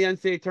comes in the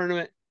NCAA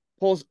tournament,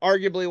 pulls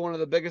arguably one of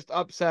the biggest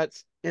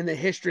upsets in the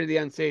history of the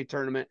NCAA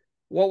tournament.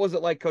 What was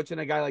it like coaching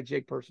a guy like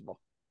Jake Percival?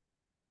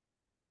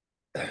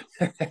 Man,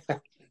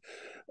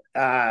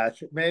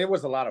 it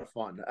was a lot of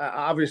fun.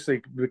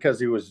 Obviously, because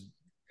he was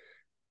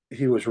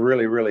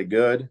really really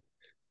good.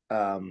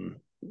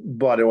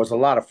 But it was a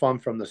lot of fun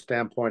from the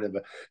standpoint of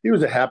he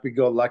was a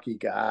happy-go-lucky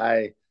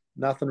guy.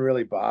 Nothing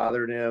really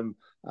bothered him.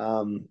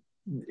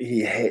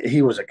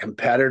 He was a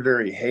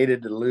competitor. He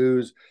hated to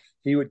lose.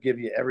 He would give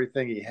you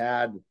everything he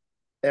had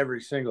every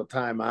single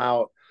time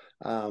out.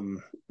 And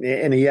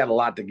he had a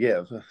lot to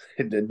give.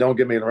 Don't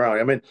get me wrong.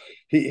 I mean,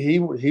 he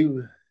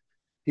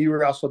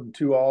wrestled in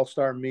 2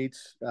 all-star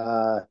meets.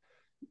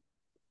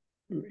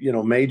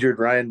 Majored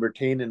Ryan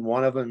Bertine in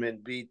one of them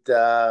and beat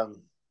the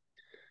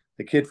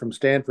kid from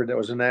Stanford that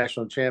was a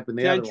national champion.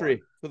 The Gentry, other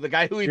one, so the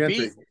guy who he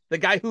beat, the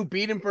guy who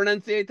beat him for an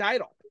NCAA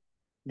title.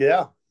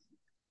 Yeah,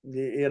 I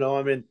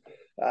mean,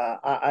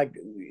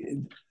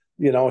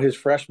 his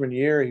freshman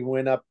year, he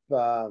went up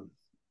the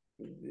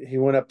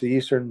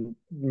Eastern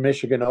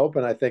Michigan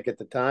Open, I think at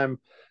the time,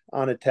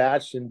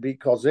 unattached and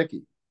beat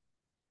Kolzicki,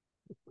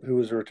 who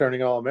was a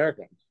returning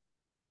All-American.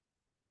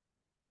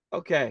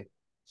 Okay,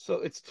 so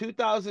it's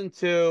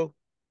 2002.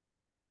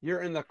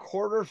 You're in the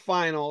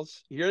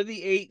quarterfinals. You're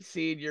the 8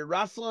 seed. You're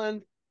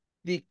wrestling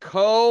the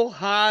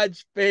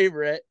Co-Hodge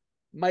favorite,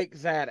 Mike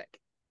Zadek.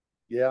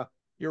 Yeah.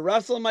 You're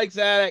wrestling Mike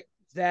Zadek.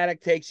 Zadek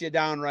takes you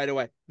down right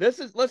away. This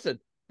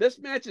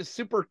match is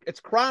super. It's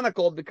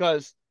chronicled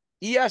because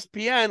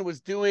ESPN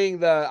was doing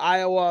the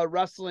Iowa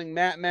Wrestling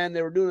Mat Men.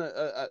 They were doing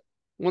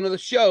one of the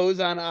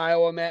shows on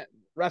Iowa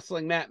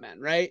Wrestling Mat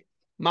Men, right?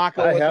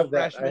 Mako was a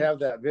freshman. I have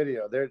that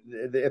video.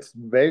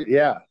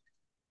 Yeah.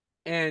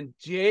 And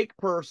Jake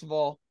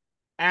Percival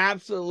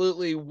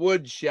absolutely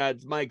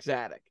woodsheds Mike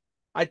Zadek.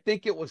 I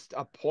think it was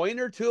a point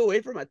or two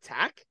away from a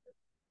tech.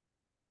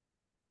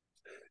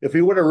 If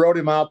he would have rode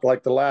him out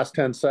like the last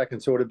 10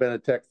 seconds, it would have been a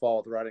tech fall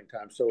at the riding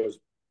time. So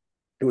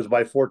it was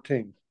by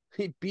 14.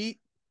 He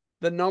beat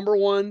the number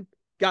one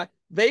guy.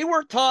 They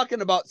were talking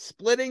about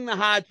splitting the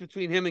Hodge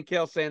between him and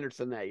Cale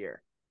Sanderson that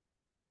year.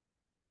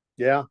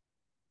 Yeah.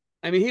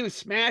 I mean, he was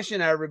smashing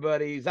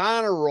everybody. He's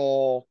on a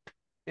roll.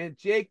 And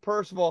Jake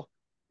Percival,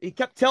 he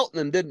kept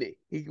tilting him, didn't he?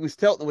 He was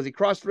tilting. Was he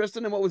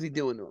cross-wristing him? What was he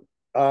doing to him?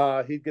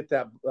 He'd get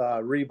that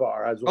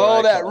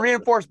rebar. That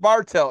reinforced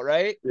bar tilt,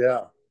 right?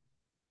 Yeah.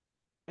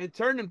 And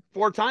turned him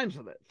 4 times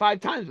with it, 5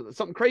 times with it,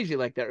 something crazy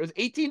like that. It was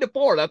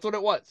 18-4. That's what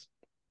it was.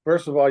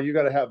 First of all, you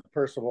got to have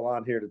Percival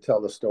on here to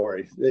tell the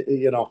story.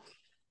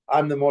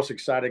 I'm the most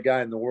excited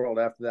guy in the world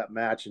after that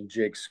match, and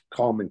Jake's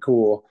calm and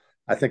cool.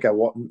 I think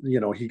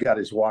he got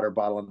his water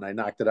bottle and I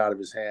knocked it out of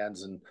his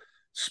hands and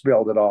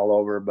spilled it all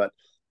over. But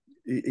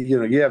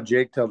you have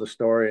Jake tell the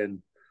story,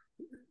 and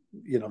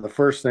the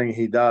first thing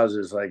he does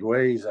is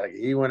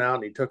he went out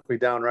and he took me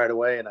down right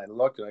away, and I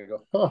looked and I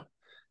go, oh,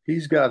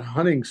 he's got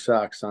hunting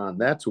socks on.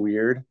 That's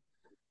weird.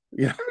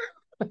 He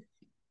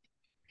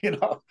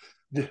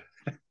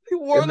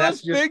wore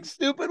those big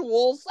stupid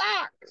wool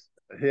socks.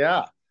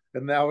 Yeah,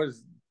 and that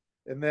was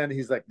And then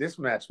he's like, this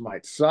match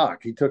might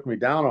suck. He took me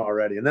down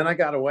already. And then I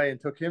got away and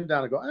took him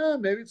down and go,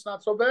 maybe it's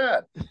not so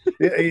bad.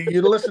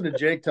 You listen to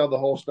Jake tell the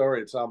whole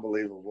story. It's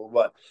unbelievable.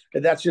 But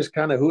that's just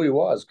kind of who he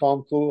was,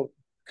 calm, cool,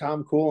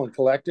 and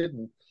collected.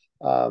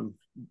 And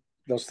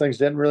those things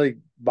didn't really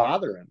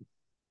bother him.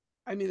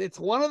 I mean, it's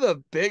one of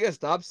the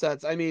biggest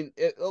upsets. I mean,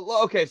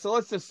 okay, so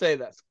let's just say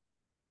this.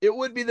 It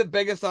would be the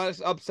biggest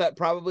upset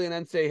probably in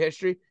NCAA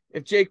history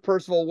if Jake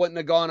Percival wouldn't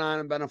have gone on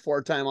and been a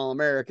 4-time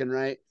All-American,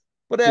 right?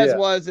 But as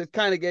was, it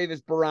kind of gave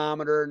his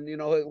barometer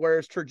and, where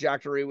his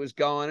trajectory was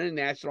going, and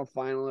national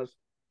finalist.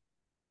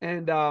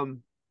 And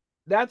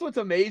that's what's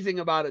amazing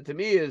about it to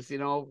me is,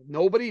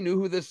 nobody knew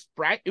who he was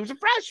a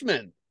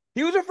freshman.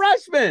 He was a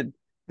freshman.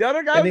 The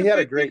other guy was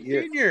a great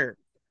senior.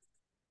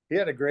 He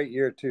had a great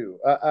year too.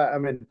 I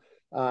mean,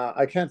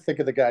 I can't think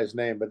of the guy's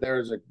name, but there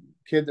was a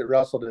kid that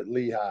wrestled at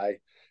Lehigh,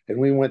 and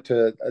we went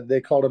to,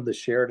 they called them the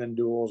Sheridan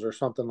duels or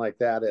something like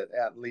that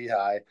at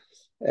Lehigh.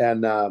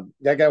 And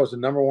that guy was the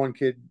number one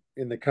kid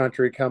in the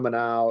country coming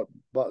out,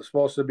 but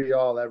supposed to be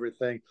all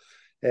everything.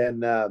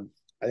 And I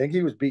think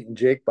he was beating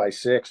Jake by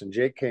 6, and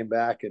Jake came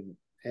back and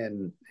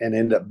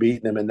ended up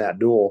beating him in that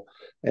duel.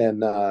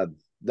 And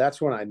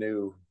that's when I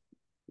knew,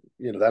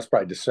 that's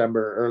probably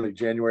December, early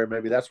January,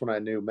 maybe. That's when I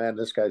knew, man,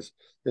 this guy's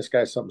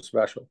something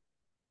special.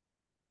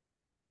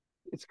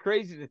 It's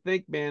crazy to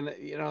think, man,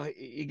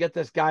 you get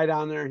this guy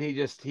down there and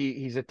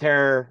he's a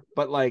terror,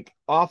 but like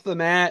off the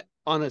mat,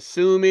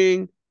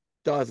 unassuming,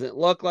 doesn't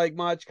look like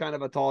much, kind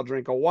of a tall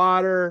drink of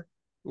water,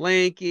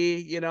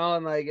 lanky,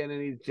 and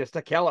he's just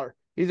a killer.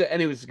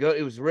 And he was good.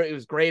 It was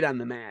great on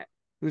the mat.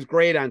 He was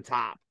great on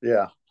top.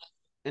 Yeah.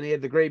 And he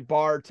had the great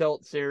bar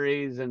tilt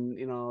series, and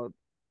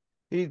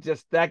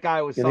that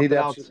guy was something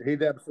else.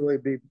 He'd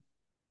absolutely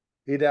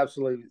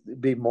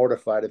be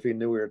mortified if he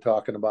knew we were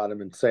talking about him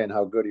and saying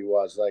how good he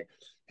was. Like,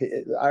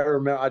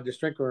 I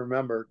distinctly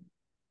remember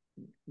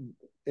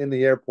in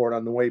the airport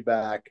on the way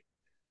back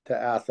to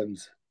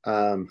Athens.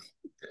 I'll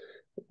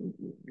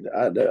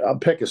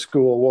pick a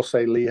school. We'll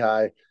say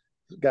Lehigh.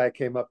 The guy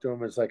came up to him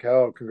and was like,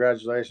 "Oh,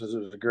 congratulations! It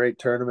was a great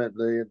tournament."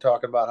 They're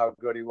talking about how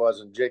good he was,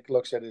 and Jake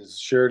looks at his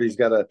shirt. He's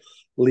got a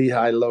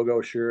Lehigh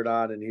logo shirt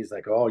on, and he's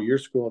like, "Oh, your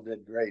school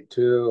did great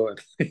too."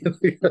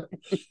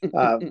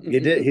 And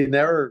he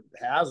never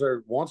has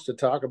or wants to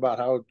talk about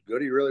how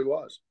good he really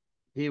was.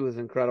 He was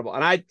incredible,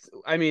 and I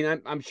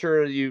mean, I'm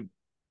sure you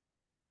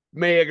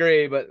may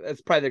agree, but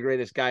that's probably the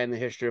greatest guy in the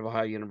history of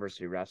Ohio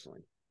University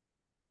wrestling.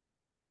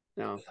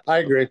 No, I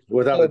agree.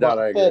 Without a doubt,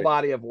 I agree. Full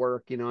body of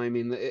work, I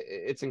mean,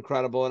 it's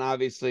incredible. And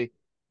obviously,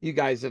 you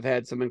guys have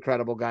had some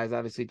incredible guys.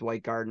 Obviously,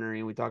 Dwight Gardner,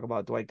 and we talk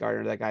about Dwight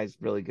Gardner. That guy's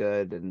really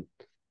good. And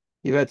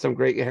you've had some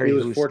great Harry. He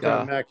was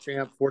 4-time MAC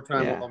champ,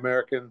 4-time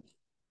All-American,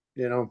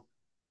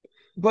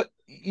 But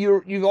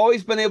you've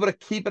always been able to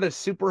keep it a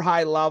super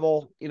high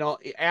level.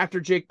 After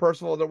Jake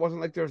Percival, there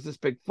wasn't like there was this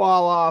big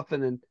fall off,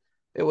 and then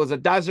it was a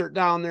desert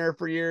down there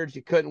for years.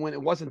 You couldn't win.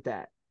 It wasn't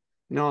that.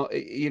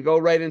 You go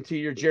right into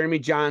your Jeremy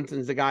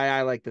Johnson's the guy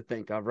I like to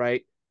think of,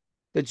 right?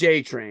 The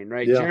J train,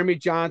 right? Yeah. Jeremy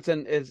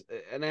Johnson is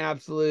an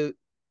absolute,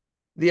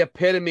 the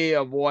epitome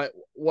of what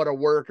a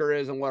worker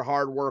is and what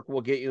hard work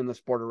will get you in the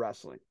sport of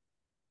wrestling.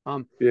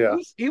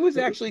 He was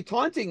actually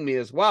taunting me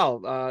as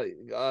well.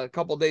 A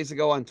couple of days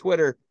ago on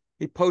Twitter,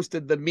 he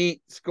posted the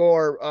meet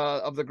score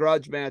of the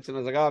grudge match, and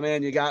I was like, "Oh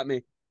man, you got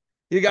me.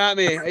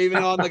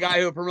 Even though I'm the guy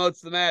who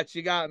promotes the match,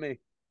 you got me.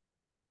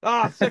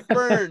 Sick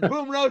burn,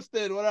 boom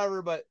roasted,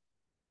 whatever." But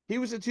he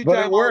was a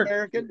 2-time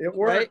All-American. It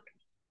worked.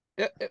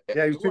 Right? He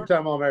was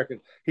 2-time All-American.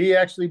 He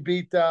actually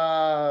beat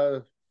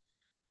the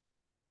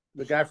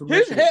guy from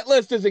His Michigan. hit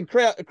list is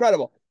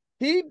incredible.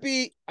 He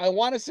beat, I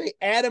want to say,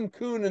 Adam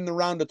Kuhn in the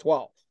round of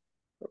 12.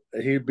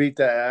 He beat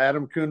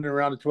Adam Kuhn in the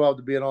round of 12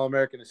 to be an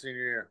All-American his senior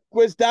year.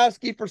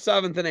 Gwizdowski for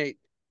 7th and 8th.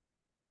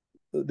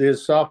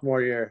 His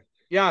sophomore year.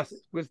 Yes.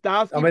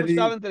 Gwizdowski for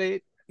 7th and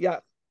 8th.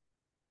 Yes.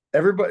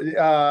 Everybody,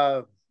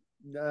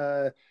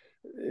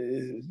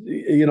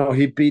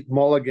 he beat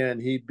Mulligan.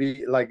 He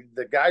beat, like,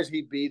 the guys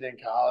he beat in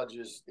college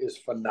is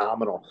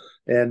phenomenal.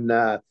 And,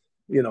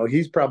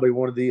 he's probably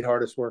one of the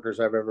hardest workers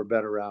I've ever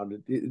been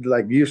around.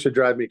 Like, used to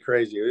drive me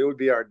crazy. It would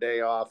be our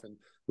day off, and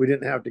we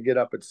didn't have to get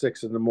up at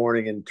 6 a.m,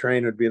 and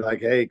train would be like,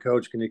 "Hey,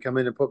 coach, can you come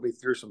in and put me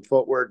through some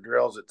footwork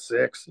drills at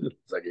 6?"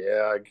 It's like,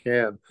 "Yeah, I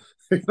can."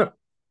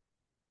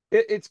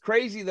 It's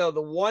crazy though.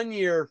 The one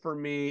year for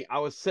me, I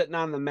was sitting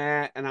on the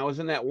mat and I was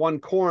in that one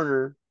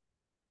corner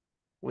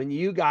when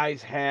you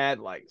guys had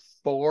like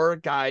 4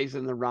 guys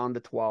in the round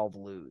of 12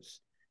 lose.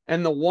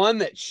 And the one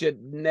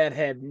that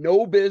had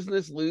no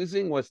business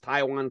losing was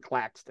Taiwan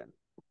Claxton.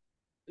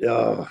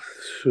 Oh,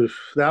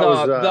 that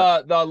was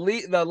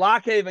the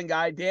Lockhaven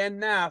guy, Dan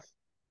Neff,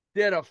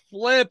 did a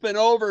flip in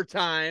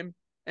overtime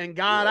and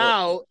got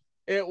out.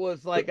 It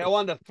was like I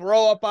wanted to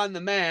throw up on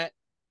the mat.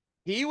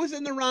 He was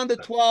in the round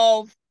of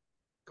 12.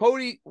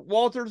 Cody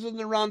Walters in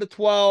the round of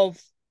 12.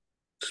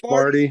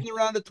 Sparty in the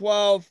round of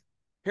 12.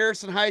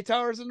 Harrison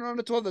Hightower's in the round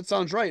of 12. That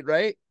sounds right,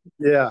 right?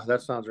 Yeah,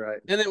 that sounds right.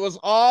 And it was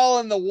all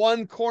in the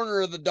one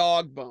corner of the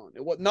dog bone.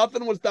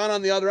 Nothing was done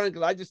on the other end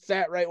because I just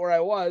sat right where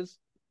I was.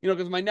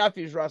 because my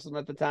nephew's wrestling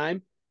at the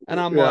time, and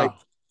I'm like, Yeah,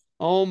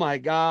 oh my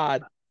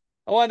god,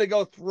 I wanted to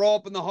go throw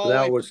up in the that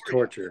hallway was for you.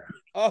 torture.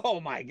 Oh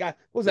my god,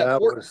 what was that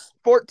That was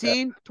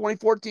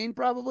 2014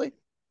 probably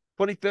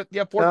 25th,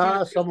 yeah, 14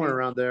 or somewhere 15.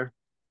 around there.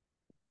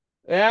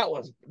 That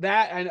was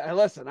that. I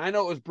listen. I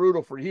know it was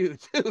brutal for you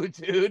too,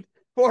 dude.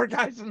 Four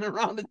guys in the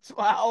round of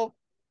 12.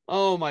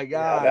 Oh my Yeah,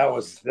 god. that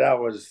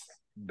was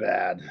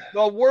bad.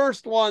 The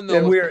worst one though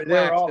And was the they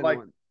were all Claxton like,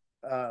 one.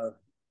 uh,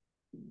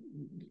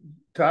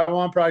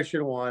 Taiwan probably should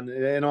have won,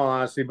 in all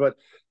honesty. But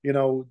you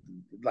know,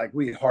 like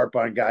we harp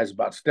on guys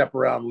about step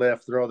around,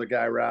 lift, throw the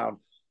guy around,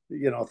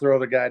 throw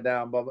the guy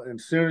down. But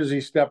as soon as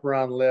he stepped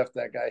around, lift,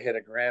 that guy hit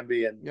a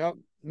Granby, and Yep,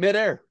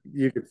 midair.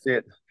 you could see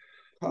it.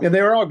 Huh. And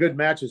they were all good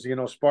matches.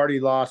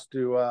 Sparty lost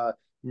to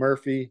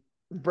Murphy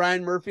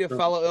Brian Murphy, a from,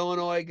 fellow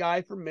Illinois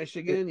guy from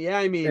Michigan. Yeah,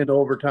 I mean, in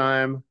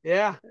overtime,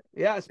 yeah,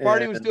 yeah.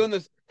 Sparty was and doing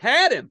this.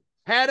 Had him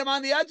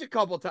on the edge a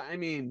couple times. I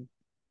mean,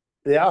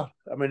 yeah,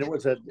 I mean it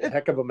was a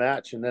heck of a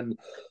match. And then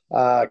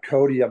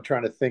Cody, I'm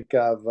trying to think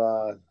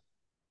of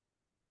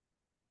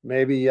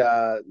maybe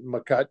Crutchmer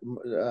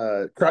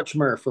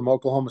from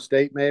Oklahoma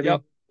State, yep, maybe.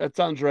 that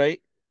sounds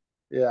right.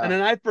 And Yeah.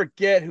 then I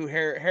forget who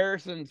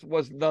Harrison's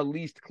was the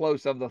least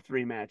close of the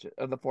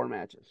four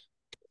matches.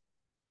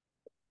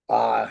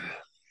 Uh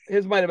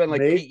His might have been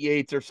like Maybe Pete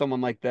Yates or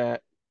someone like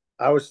that.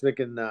 I was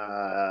thinking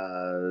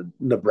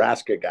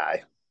Nebraska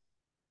guy.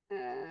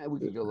 We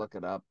could go look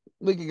it up.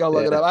 We could go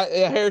look it Yeah, up.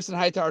 Harrison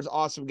Hightower's an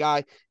awesome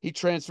guy. He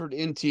transferred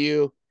into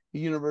you,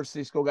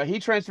 university school guy. He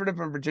transferred in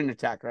from Virginia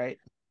Tech, right?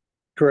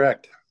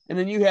 correct. And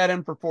then you had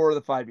him for 4 of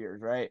the 5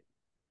 years, right?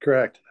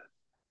 Correct.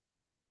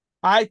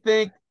 I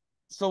think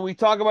so. We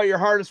talk about your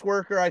hardest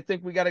worker. I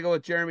think we got to go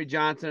with Jeremy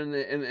Johnson,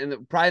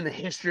 and probably in the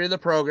history of the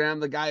program.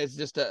 The guy is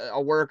just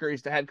a worker.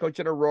 He's the head coach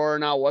at Aurora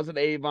now. Was it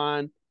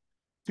Avon?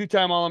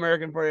 2-time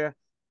All-American for you.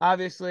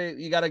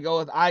 Obviously, I got to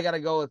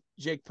go with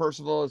Jake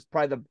Percival as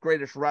probably the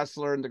greatest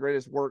wrestler and the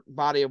greatest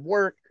body of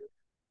work.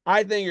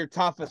 I think your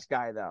toughest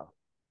guy, though,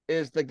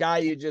 is the guy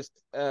you just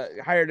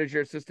hired as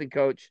your assistant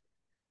coach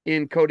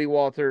in Cody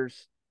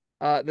Walters,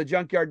 the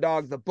Junkyard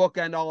Dog, the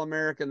bookend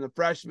All-American, the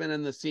freshman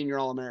and the senior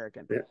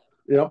All-American. Yeah.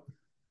 Yep.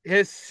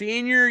 His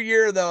senior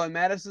year, though, in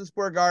Madison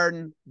Square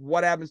Garden,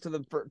 what happens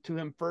to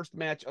him first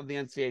match of the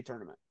NCAA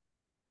tournament?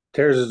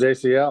 Tears his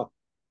ACL.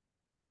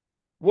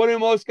 What do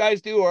most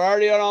guys do? Are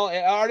already an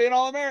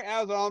All-American.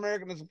 I was an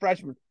All-American as a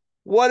freshman.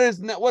 What does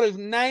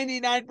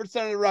 99% of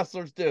the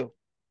wrestlers do?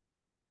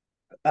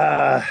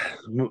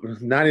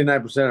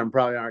 99% of them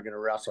probably aren't going to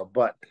wrestle,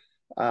 but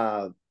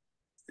uh,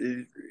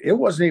 it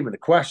wasn't even a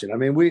question. I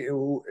mean,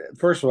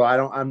 first of all, I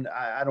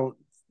don't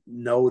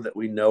know that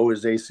we know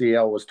his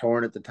ACL was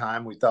torn at the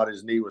time. We thought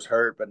his knee was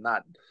hurt, but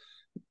not,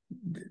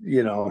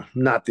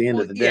 not the end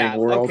Well, of the dang yeah,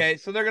 world. okay.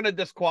 So they're gonna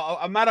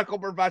disqualify a medical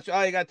professional.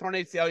 Oh, you got torn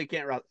ACL, you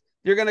can't wrestle.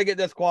 You're gonna get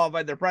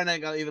disqualified. They're probably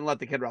not gonna even let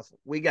the kid wrestle.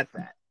 We get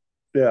that.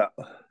 Yeah.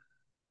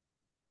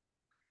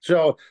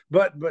 So,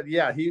 but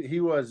yeah,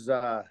 he was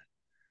a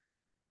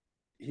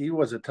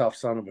tough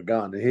son of a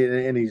gun.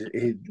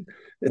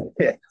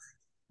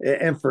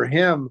 And for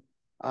him,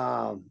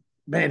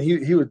 man,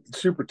 he was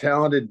super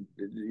talented.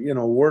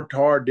 Worked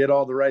hard, did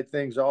all the right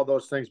things, all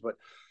those things. But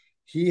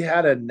he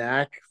had a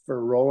knack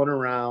for rolling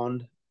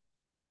around.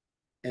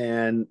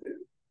 And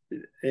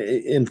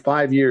in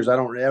 5 years, I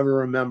don't ever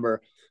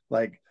remember,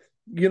 like,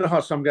 how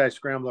some guys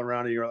scramble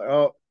around and you're like,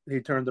 oh, he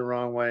turned the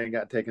wrong way and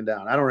got taken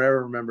down. I don't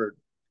ever remember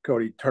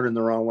Cody turning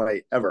the wrong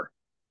way ever.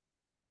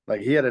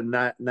 Like he had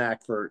a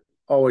knack for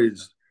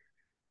always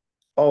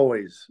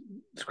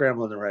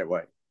scrambling the right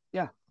way.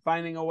 Yeah,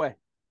 finding a way.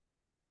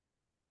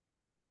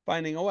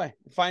 Finding a way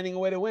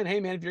to win. Hey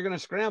man, if you're gonna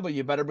scramble,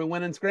 you better be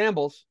winning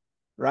scrambles,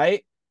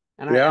 right?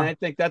 And I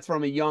think that's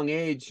from a young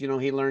age. He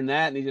learned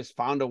that, and he just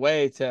found a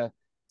way to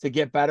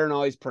get better and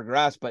always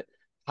progress. But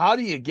how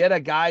do you get a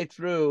guy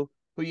through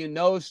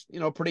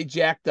who pretty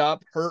jacked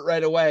up, hurt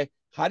right away?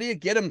 How do you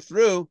get him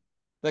through?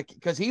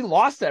 Because he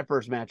lost that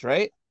first match,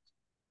 right?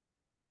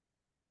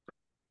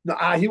 No,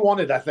 he won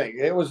it. I think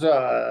it was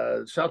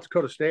South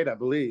Dakota State. I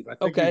believe. I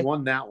think he Okay.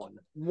 won that one.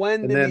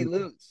 When And did he then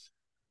lose?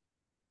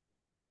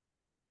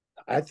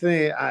 I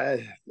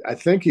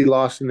think he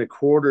lost in the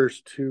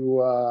quarters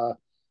to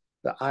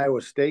the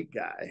Iowa State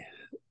guy.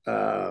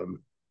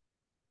 Um,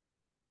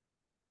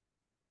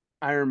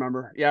 I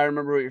remember. Yeah, I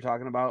remember what you're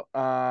talking about.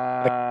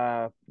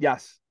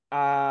 Yes.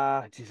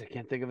 Geez, I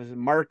can't think of his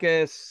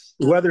Marcus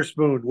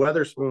Weatherspoon,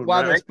 right?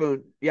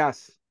 Witherspoon.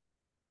 Yes.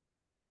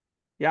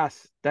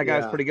 Yes. That guy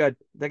was Yeah. pretty good.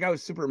 That guy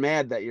was super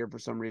mad that year for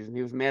some reason.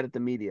 He was mad at the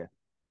media.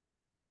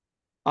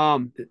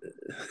 Um,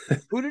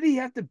 who did he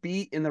have to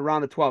beat in the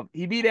round of 12?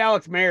 He beat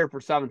Alex Mayer for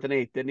 7th and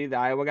 8th, didn't he? The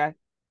Iowa guy?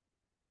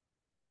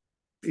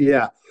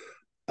 Yeah.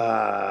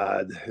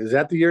 Is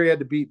that the year he had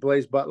to beat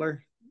Blaze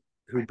Butler,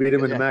 who beat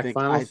him in the MAC I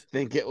finals?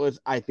 think it was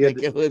He had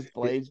to, it was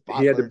Blaze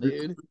he had to Butler,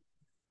 dude.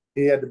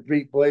 he had to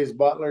beat Blaze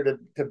Butler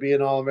to be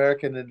an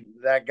All-American, and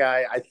that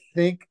guy I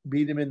think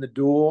beat him in the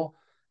duel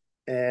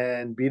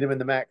and beat him in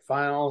the MAC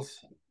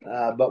finals.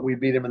 But we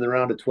beat him in the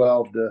round of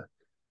 12 to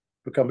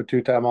become a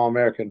two-time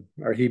All-American,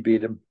 or he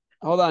beat him.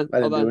 Hold on, I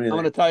hold didn't do on. I'm anything.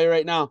 going to tell you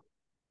right now.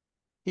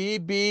 He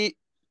beat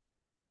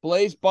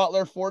Blaze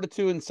Butler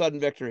 4-2 in sudden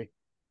victory.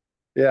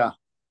 Yeah.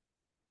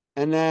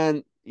 And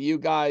then you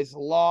guys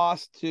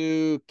lost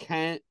to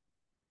Kent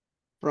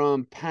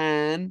from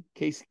Penn,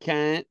 Casey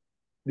Kent.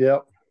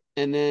 Yep.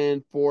 And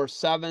then for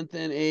 7th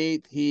and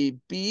 8th, he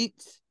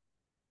beat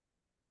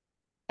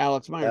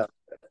Alex Meyer.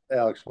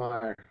 Alex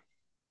Meyer.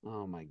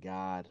 Oh my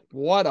God.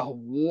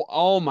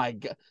 Oh my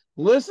God.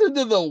 Listen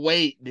to the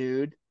weight,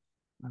 dude.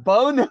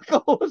 Bo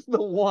Nickel was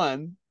the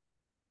 1.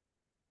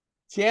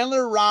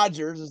 Chandler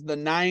Rogers is the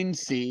 9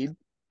 seed.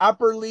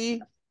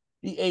 Upperly,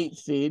 the 8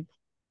 seed.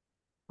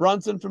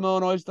 Brunson from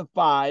Illinois is the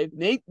 5.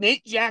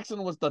 Nate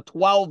Jackson was the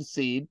 12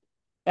 seed.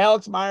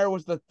 Alex Meyer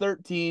was the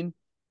 13.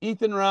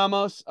 Ethan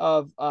Ramos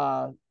of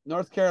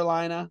North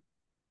Carolina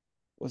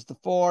was the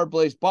 4.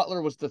 Blaze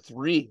Butler was the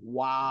 3.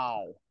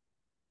 Wow.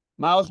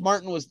 Miles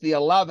Martin was the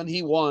 11.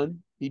 He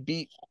won. He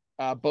beat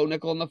Bo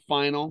Nickel in the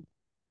final.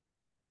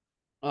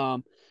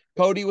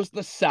 Cody was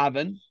the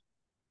 7.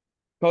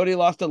 Cody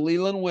lost to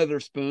Leland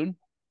Witherspoon,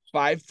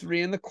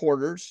 5-3 in the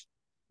quarters,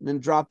 and then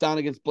dropped down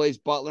against Blaze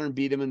Butler and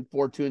beat him in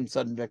 4-2 in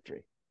sudden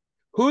victory.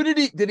 Who did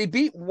he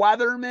beat?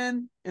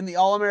 Weatherman in the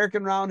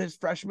All-American round his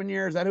freshman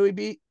year? Is that who he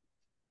beat?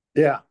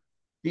 Yeah.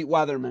 Beat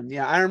Weatherman.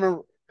 Yeah, I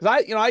remember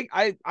because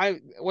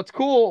what's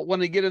cool when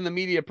they get in the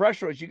media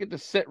pressure is you get to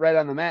sit right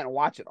on the mat and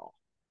watch it all.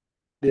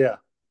 Yeah.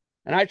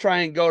 And I try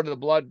and go to the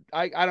blood.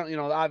 I don't,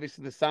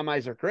 obviously the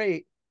semis are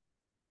great,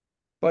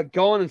 but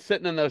going and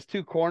sitting in those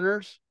 2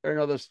 corners,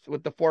 or those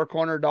with the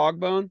 4-corner dog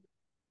bone,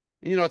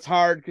 it's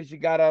hard because you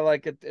gotta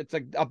it's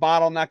a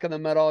bottleneck in the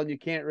middle and you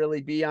can't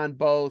really be on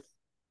both.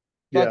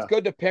 So it's Yeah.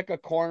 good to pick a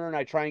corner, and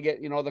I try and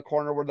get, the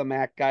corner where the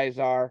MAC guys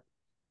are,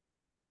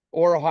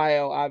 or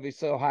Ohio,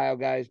 obviously Ohio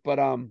guys. But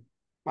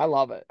I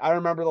love it. I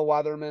remember the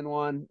Weatherman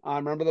one. I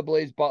remember the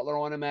Blaze Butler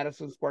one in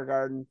Madison Square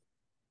Garden.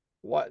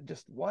 What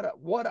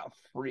a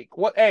freak.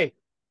 Hey,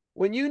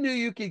 when you knew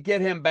you could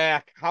get him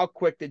back, how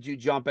quick did you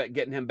jump at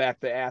getting him back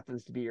to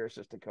Athens to be your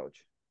assistant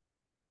coach?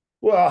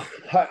 Well,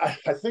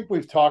 I think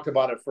we've talked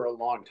about it for a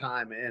long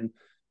time, and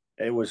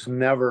it was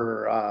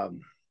never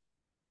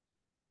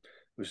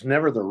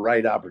the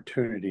right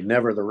opportunity,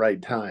 never the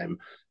right time.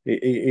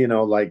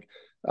 Like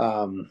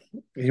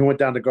he went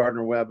down to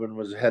Gardner Webb and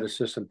was head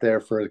assistant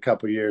there for a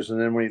couple of years, and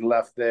then when he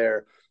left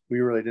there, we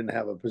really didn't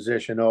have a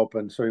position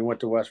open, so he went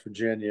to West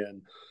Virginia,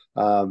 and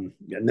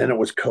then it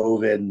was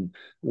COVID, and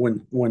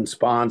when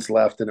Spons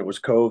left, and it was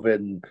COVID,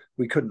 and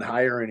we couldn't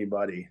hire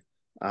anybody.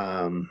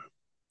 So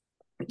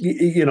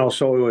it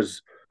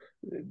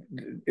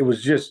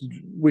was just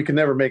we could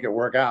never make it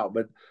work out,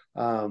 but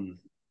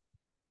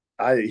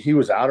he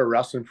was out of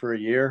wrestling for a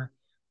year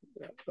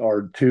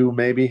or 2,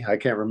 maybe. I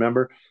can't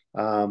remember.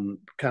 Kind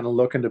of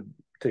looking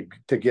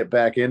to get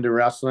back into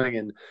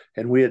wrestling,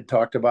 and we had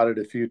talked about it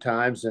a few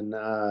times. And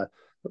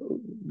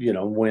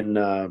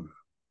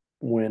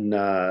when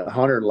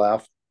Hunter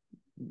left,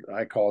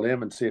 I called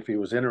him and see if he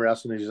was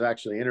interested. He was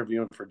actually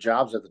interviewing for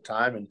jobs at the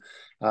time, and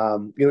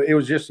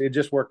it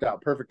just worked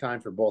out perfect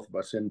time for both of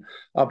us. And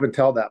up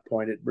until that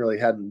point, it really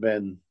hadn't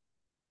been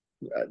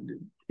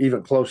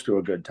even close to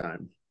a good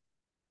time.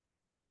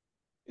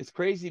 It's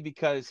crazy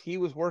because he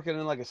was working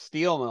in like a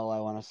steel mill, I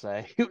want to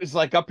say. He was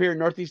like up here in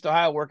Northeast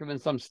Ohio working in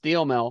some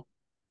steel mill.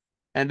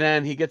 And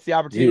then he gets the He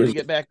opportunity to was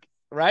get back,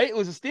 right? It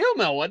was a steel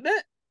mill, wasn't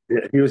it?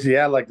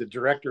 like the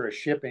director of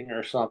shipping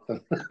or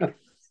something.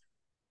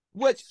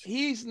 Which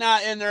he's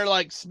not in there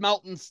like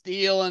smelting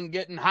steel and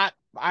getting hot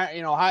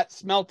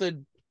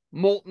smelted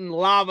molten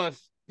lava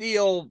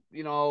steel,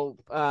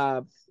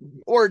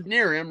 or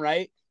near him,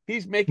 right?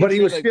 He's making But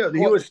sure that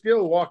he was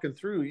still walking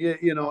through,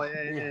 oh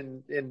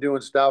man, and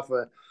doing stuff.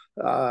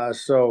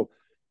 So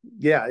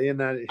yeah, and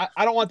that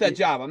I don't want that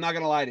job. I'm not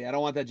gonna lie to you. I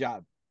don't want that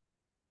job.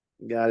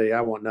 got it.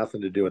 I want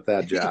nothing to do with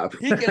that job.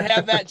 He can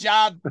have that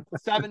job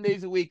 7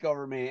 days a week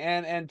over me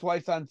and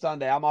twice on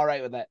Sunday. I'm all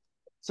right with that.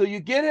 So you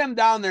get him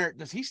down there.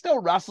 Does he still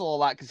wrestle a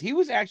lot? Because he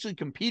was actually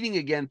competing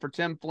again for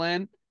Tim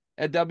Flynn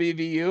at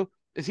WVU.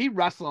 Is he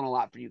wrestling a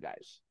lot for you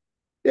guys?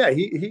 Yeah,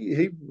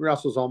 he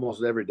wrestles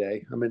almost every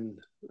day. I mean,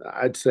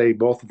 I'd say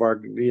both of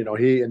our,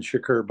 he and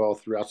Shakur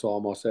both wrestle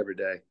almost every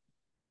day.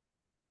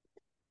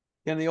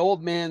 Can the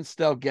old man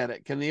still get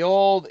it? Can the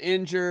old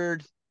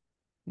injured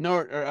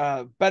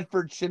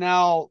Bedford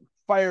Chanel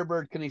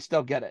Firebird, can he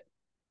still get it?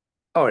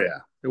 Oh yeah,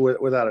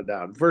 without a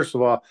doubt. First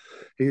of all,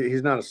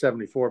 he's not a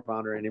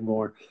 74-pounder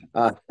anymore.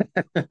 He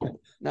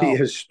No.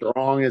 is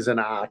strong as an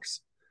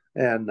ox,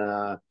 and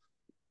uh,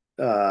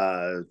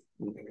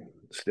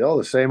 still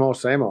the same old,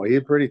 same old.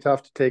 He's pretty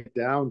tough to take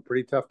down,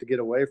 pretty tough to get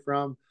away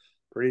from,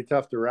 pretty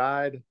tough to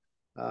ride.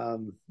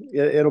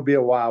 It'll be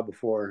a while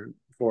before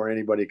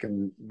anybody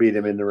can beat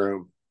him in the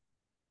room.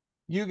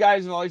 You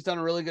guys have always done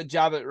a really good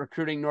job at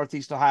recruiting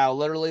Northeast Ohio.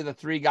 Literally, the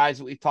 3 guys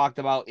that we've talked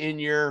about in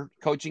your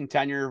coaching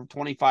tenure,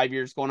 25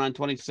 years, going on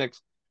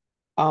 26,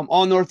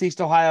 all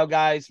Northeast Ohio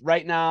guys.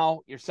 Right now,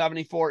 you're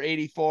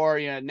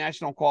 74-84. You're a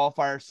national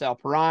qualifier, Sal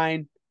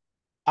Perrine.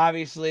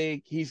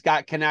 Obviously, he's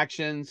got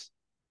connections.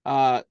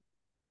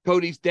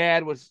 Cody's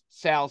dad was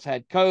Sal's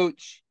head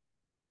coach.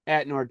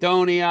 at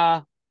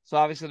Nordonia. So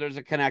obviously there's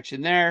a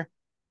connection there.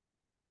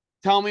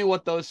 Tell me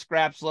what those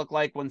scraps look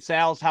like when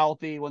Sal's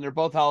healthy, when they're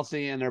both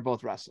healthy and they're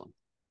both wrestling.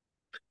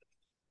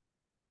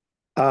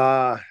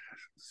 Uh,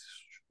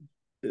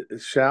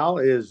 Sal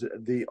is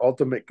the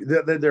ultimate.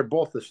 They're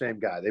both the same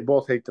guy. They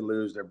both hate to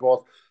lose. They're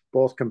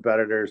both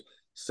competitors.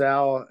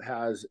 Sal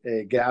has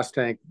a gas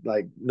tank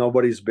like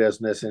nobody's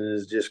business and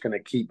is just going to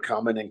keep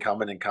coming and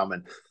coming and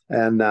coming.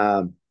 And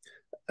uh,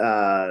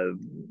 I'd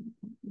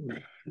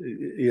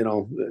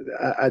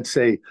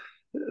say,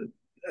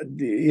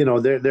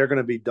 they're going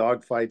to be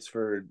dog fights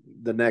for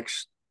the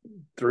next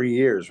 3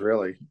 years,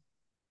 really.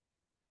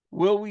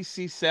 Will we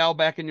see Sal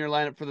back in your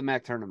lineup for the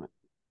MAC tournament?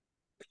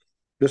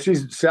 You'll see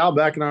Sal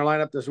back in our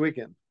lineup this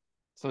weekend.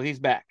 So he's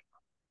back.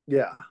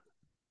 Yeah.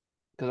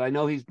 Because I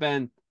know he's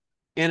been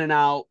in and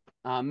out,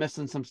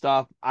 missing some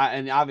stuff.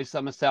 And obviously,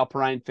 I'm a Sal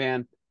Perrine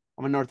fan.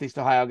 I'm a Northeast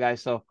Ohio guy,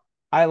 so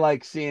I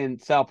like seeing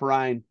Sal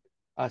Perrine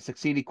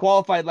succeed. He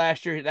qualified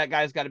last year. That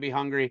guy's got to be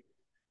hungry.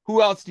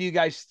 Who else do you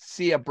guys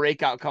see a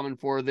breakout coming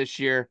for this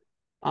year?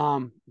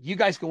 You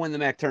guys can win the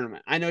MAC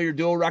tournament. I know your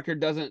dual record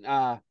doesn't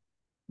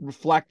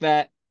reflect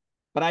that,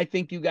 but I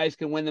think you guys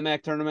can win the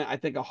MAC tournament. I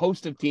think a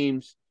host of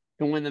teams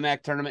can win the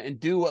MAC tournament and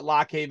do what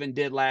Lock Haven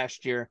did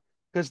last year,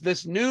 because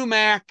this new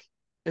MAC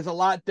is a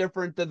lot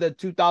different than the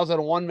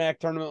 2001 MAC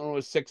tournament when it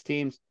was 6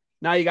 teams.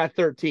 Now you got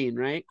 13,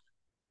 right?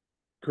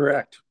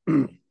 Correct.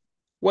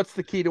 What's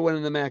the key to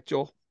winning the MAC,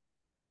 Joel?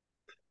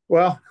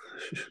 Well,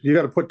 you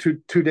got to put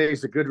two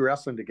days of good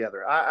wrestling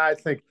together. I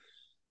think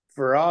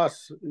for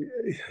us,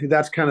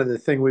 that's kind of the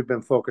thing we've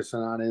been focusing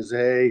on is,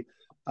 hey,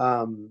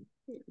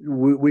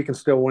 we can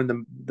still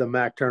win the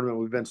MAC tournament.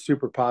 We've been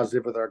super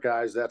positive with our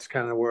guys. That's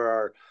kind of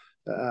where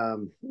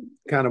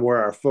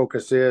our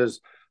focus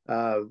is.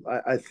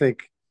 I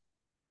think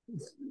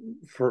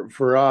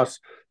for us,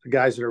 the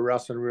guys that are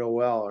wrestling real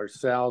well, our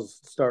Sal's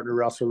starting to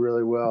wrestle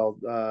really well.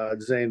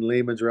 Zane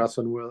Lehman's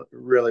wrestling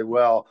really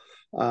well.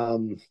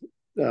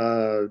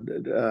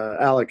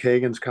 Alec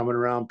Hagan's coming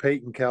around.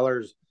 Peyton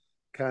Keller's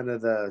kind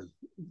of the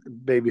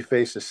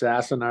babyface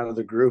assassin out of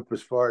the group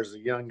as far as the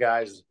young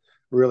guys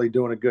really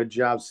doing a good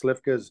job.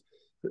 Slivka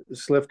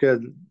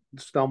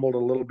stumbled a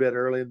little bit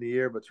early in the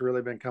year, but it's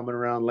really been coming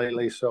around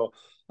lately. So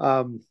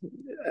Kyron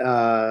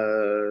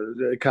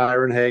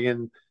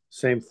Hagan,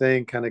 same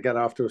thing, kind of got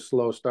off to a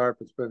slow start,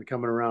 but it's been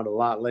coming around a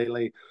lot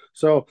lately.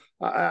 So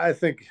I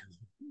think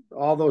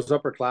all those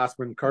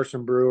upperclassmen,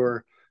 Carson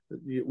Brewer,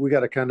 we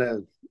got to kind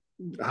of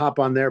hop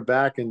on their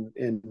back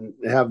and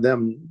have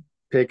them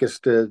take us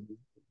to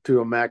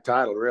a MAC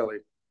title, really.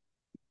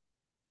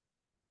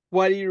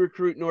 Why do you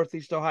recruit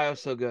Northeast Ohio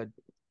so good?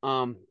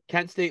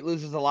 Kent State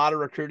loses a lot of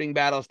recruiting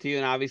battles to you,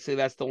 and obviously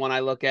that's the one I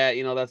look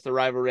at. That's the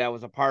rivalry I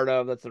was a part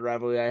of. That's the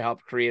rivalry I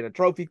helped create a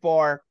trophy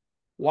for.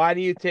 Why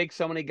do you take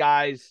so many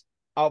guys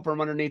out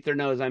from underneath their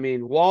nose? I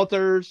mean, Old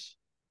Man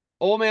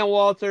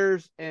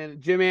Walters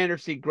and Jim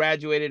Anderson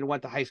graduated and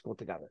went to high school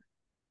together.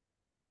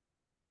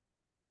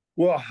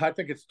 Well, I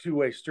think it's a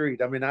two-way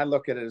street. I mean, I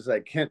look at it as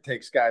like Kent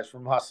takes guys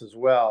from us as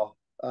well.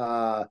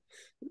 I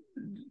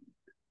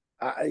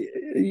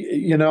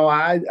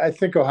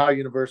think Ohio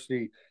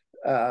University,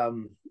 a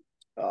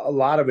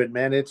lot of it,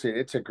 man, it's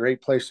a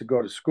great place to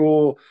go to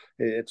school.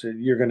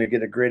 You're going to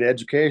get a great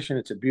education.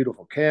 It's a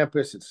beautiful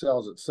campus. It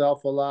sells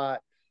itself a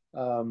lot.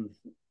 And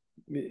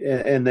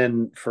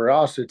then for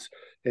us,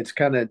 it's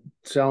kind of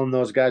selling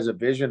those guys a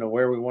vision of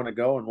where we want to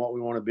go and what we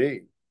want to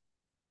be.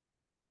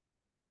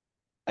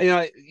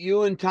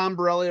 You and Tom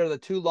Borelli are the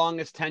 2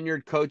 longest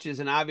tenured coaches,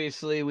 and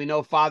obviously we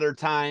know Father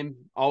Time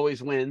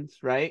always wins,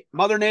 right?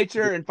 Mother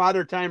Nature and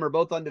Father Time are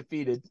both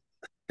undefeated.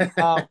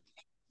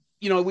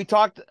 We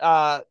talked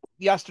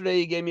yesterday.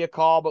 You gave me a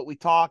call, but we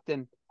talked,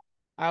 and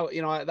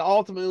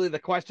ultimately the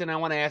question I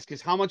want to ask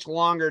is, how much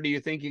longer do you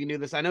think you can do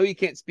this? I know you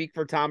can't speak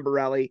for Tom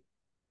Borelli,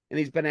 and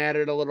he's been at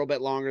it a little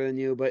bit longer than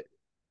you, but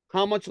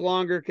how much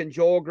longer can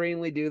Joel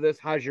Greenlee do this?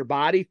 How's your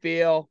body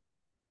feel?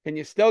 Can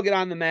you still get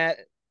on the mat?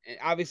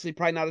 Obviously,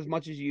 probably not as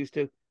much as you used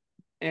to.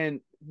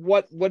 And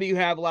what do you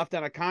have left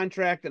on a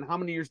contract, and how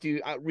many years do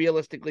you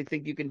realistically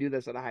think you can do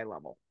this at a high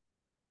level?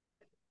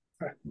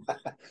 I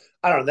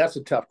don't know. That's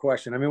a tough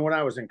question. I mean, when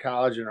I was in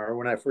college or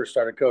when I first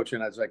started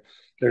coaching, I was like,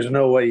 there's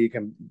no way you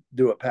can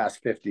do it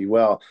past 50.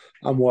 Well,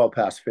 I'm well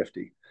past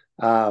 50.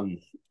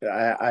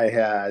 I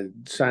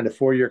had signed a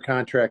 4-year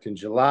contract in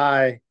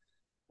July.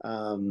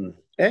 And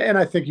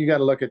I think you got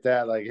to look at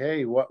that like,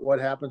 hey,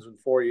 what happens when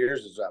 4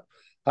 years is up?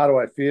 How do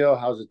I feel?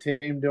 How's the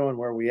team doing?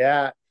 Where are we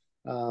at?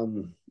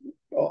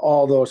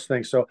 All those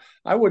things. So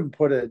I wouldn't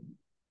put it,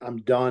 I'm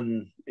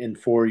done in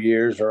 4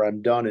 years, or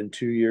I'm done in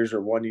 2 years,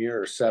 or 1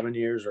 year, or 7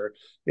 years, or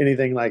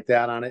anything like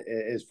that on it.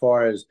 As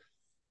far as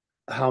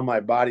how my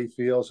body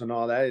feels and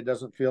all that, it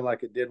doesn't feel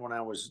like it did when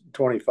I was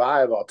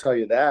 25. I'll tell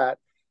you that.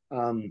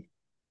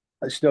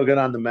 I still get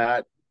on the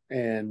mat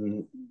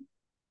and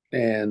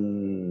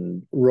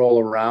roll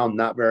around,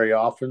 not very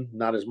often,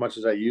 not as much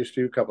as I used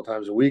to, a couple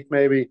times a week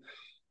maybe.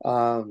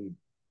 Yeah,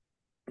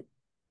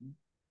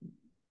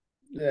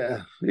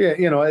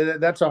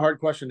 that's a hard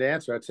question to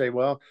answer. I'd say,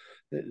 well,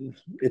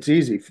 it's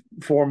easy.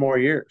 4 more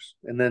years,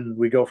 and then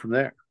we go from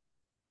there.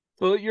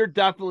 So you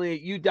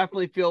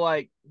definitely feel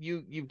like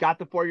you've got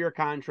the 4 year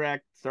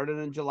contract started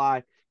in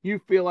July. You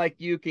feel like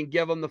you can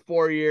give them the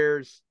 4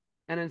 years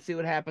and then see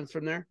what happens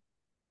from there.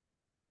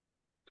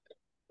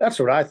 That's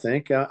what I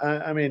think.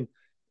 I mean,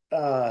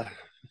 uh,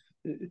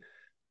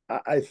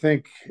 I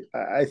think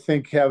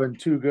having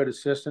two good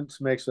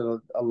assistants makes it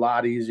a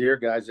lot easier.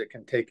 Guys that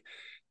can take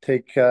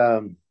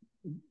a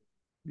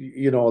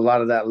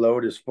lot of that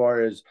load as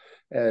far as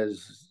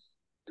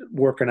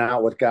working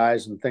out with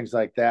guys and things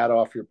like that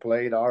off your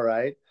plate. All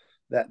right,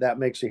 that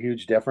makes a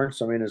huge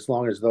difference. I mean, as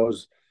long as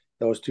those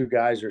two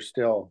guys are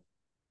still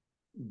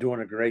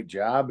doing a great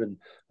job and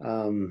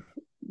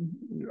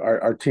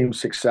our team's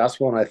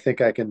successful, and I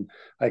think I can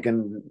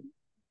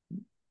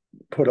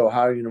put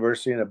Ohio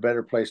University in a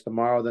better place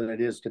tomorrow than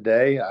it is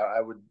today. I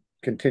would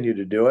continue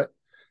to do it.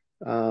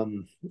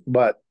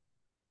 But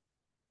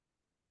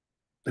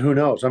who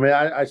knows? I mean,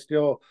 I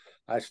still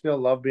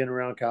love being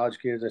around college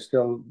kids. I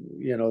still,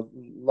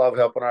 love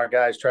helping our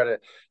guys try to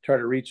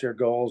reach their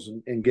goals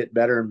and get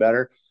better and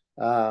better.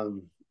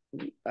 Um,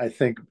 I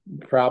think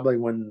probably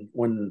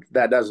when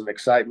that doesn't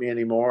excite me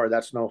anymore, or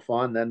that's no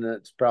fun, then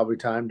it's probably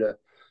time to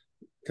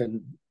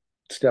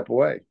step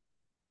away.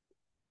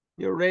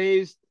 You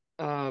raised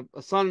a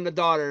son and a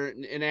daughter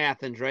in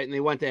Athens, right? And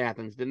they went to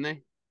Athens, didn't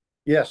they?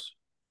 Yes.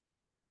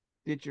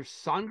 Did your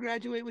son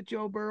graduate with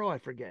Joe Burrow? I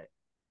forget.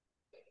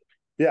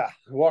 Yeah,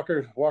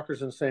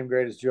 Walker's in the same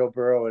grade as Joe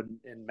Burrow,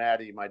 and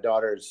Maddie, my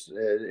daughter's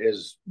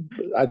is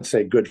I'd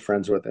say good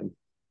friends with him.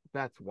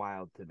 That's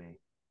wild to me.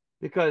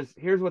 Because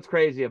here's what's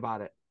crazy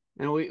about it.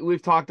 And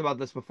we've talked about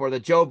this before,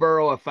 the Joe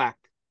Burrow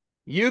effect.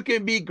 You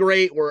can be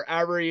great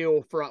wherever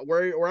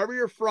wherever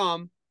you're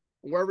from,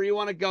 wherever you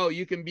want to go,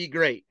 you can be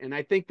great. And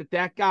I think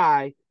that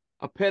guy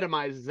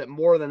epitomizes it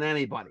more than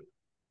anybody.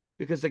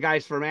 Because the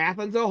guy's from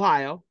Athens,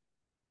 Ohio.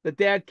 The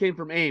dad came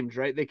from Ames,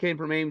 right? They came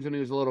from Ames when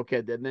he was a little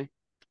kid, didn't they?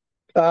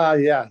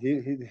 Yeah, he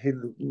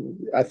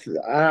I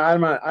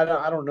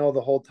don't know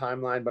the whole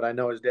timeline, but I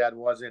know his dad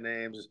was in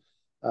Ames.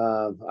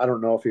 I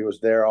don't know if he was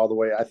there all the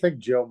way. I think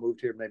Joe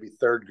moved here maybe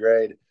third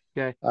grade.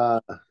 Okay.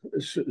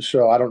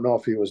 So I don't know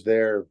if he was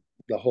there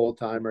the whole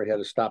time or he had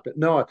to stop it.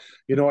 No,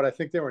 you know what? I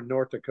think they were in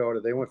North Dakota.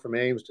 They went from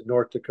Ames to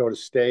North Dakota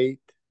State,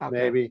 Okay.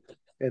 maybe,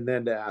 and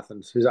then to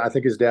Athens. I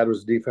think his dad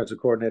was the defensive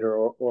coordinator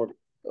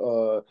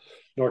or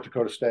North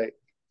Dakota State.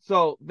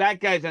 So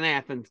that guy's an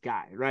Athens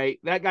guy, right?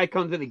 That guy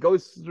comes in, he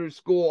goes through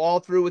school all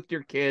through with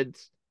your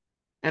kids.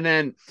 And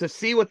then to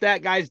see what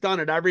that guy's done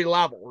at every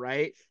level,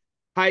 right?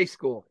 High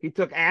school. He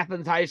took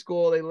Athens High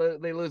School.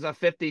 They lose a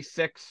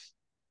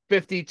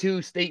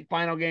 56-52 state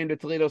final game to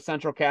Toledo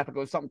Central Catholic. It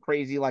was something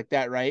crazy like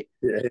that, right?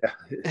 Yeah, yeah.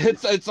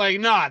 It's like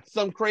not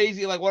some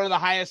crazy, like one of the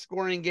highest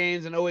scoring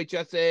games in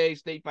OHSA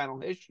state final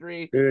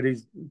history. Dude,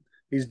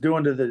 he's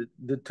doing to the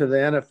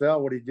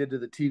NFL what he did to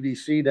the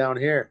TVC down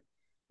here,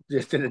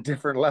 just at a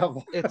different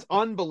level. It's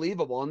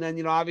unbelievable. And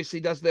then, obviously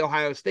does the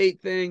Ohio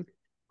State thing,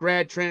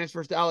 grad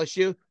transfers to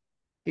LSU.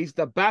 He's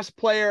the best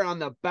player on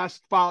the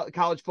best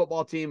college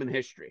football team in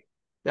history.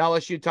 The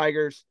LSU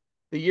Tigers.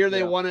 The year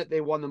they Yeah. won it,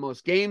 they won the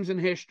most games in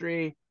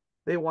history.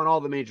 They won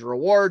all the major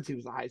awards. He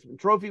was the Heisman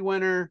Trophy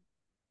winner.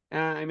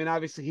 I mean,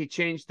 obviously, he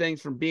changed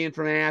things from being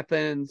from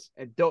Athens.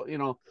 And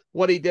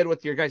what he did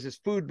with your guys'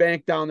 food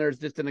bank down there is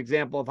just an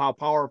example of how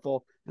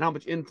powerful and how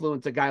much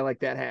influence a guy like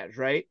that has,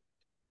 right?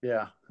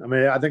 Yeah. I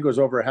mean, I think it was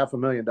over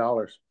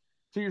 $500,000.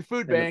 So your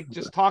food And bank,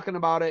 just talking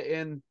about it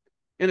in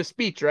a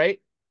speech,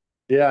 right?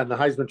 yeah, in the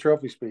Heisman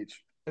Trophy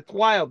speech. It's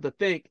wild to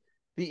think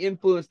the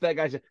influence that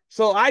guy's.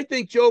 So I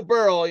think Joe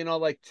Burrow,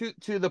 like to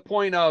the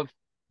point of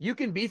you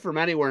can be from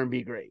anywhere and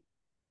be great.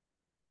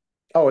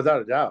 Oh,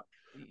 without a doubt.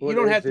 You Well,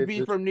 don't have to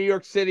be from New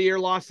York City or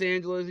Los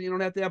Angeles. You don't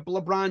have to have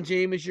LeBron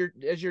James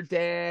as your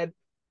dad.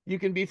 You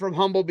can be from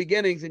humble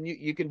beginnings, and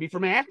you can be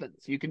from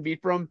Athens. You can be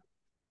from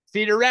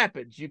Cedar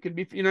Rapids. You can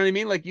be, you know what I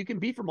mean? Like you can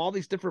be from all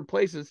these different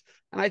places.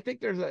 And I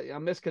think there's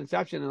a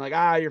misconception and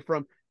like, you're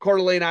from Coeur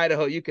d'Alene,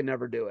 Idaho. You can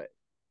never do it.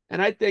 And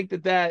I think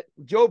that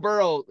Joe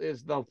Burrow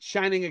is the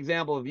shining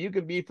example of you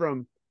can be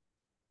from,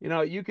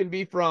 you can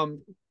be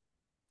from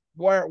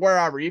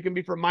wherever. You can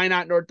be from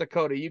Minot, North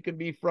Dakota. You can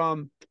be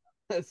from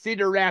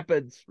Cedar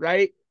Rapids,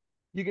 right?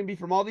 You can be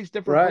from all these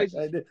different right.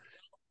 places,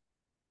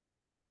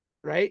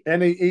 right?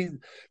 And he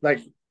like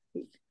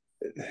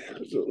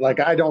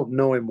I don't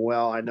know him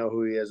well. I know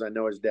who he is. I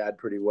know his dad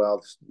pretty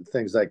well,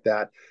 things like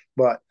that.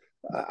 But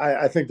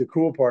I think the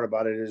cool part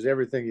about it is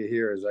everything you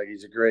hear is like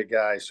he's a great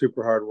guy,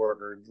 super hard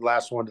worker,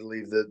 last one to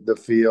leave the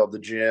field, the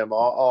gym,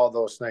 all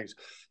those things.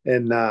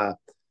 And I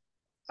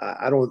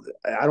don't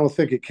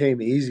think it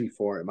came easy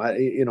for him.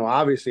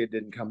 Obviously it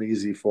didn't come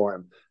easy for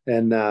him.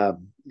 And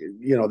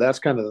that's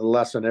kind of the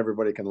lesson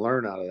everybody can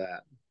learn out of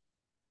that.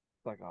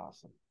 It's like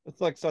awesome. It's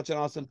like such an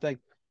awesome thing.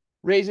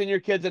 Raising your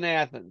kids in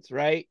Athens,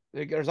 right?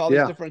 There's all these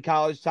Yeah. different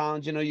college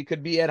towns. You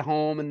could be at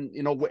home and,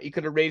 you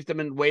could have raised them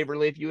in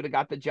Waverly if you would have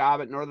got the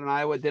job at Northern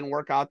Iowa. It didn't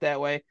work out that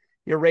way.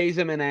 You raise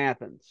them in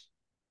Athens.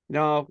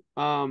 What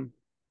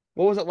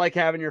What was it like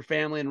having your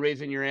family and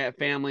raising your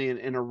family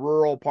in a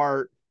rural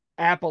part,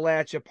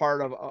 Appalachia part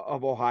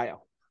of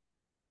Ohio?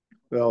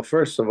 Well,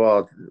 first of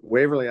all,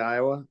 Waverly,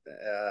 Iowa,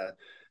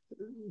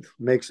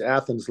 makes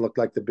Athens look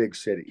like the big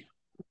city.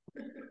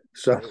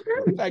 So,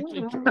 It's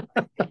actually true.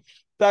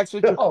 It's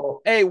actually true.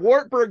 so Hey,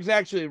 Wartburg's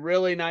actually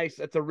really nice.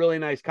 That's a really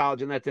nice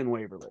college, and that's in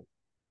Waverly.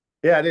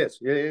 yeah, it is.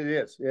 It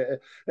is. Yeah.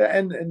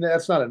 And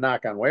that's not a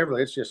knock on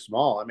Waverly. It's just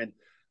small. I mean,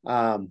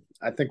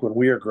 I think when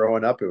we were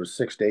growing up, it was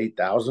 6 to 8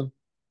 thousand.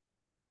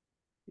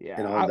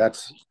 Yeah,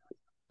 That's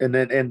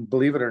and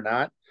believe it or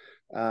not,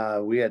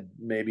 we had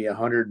maybe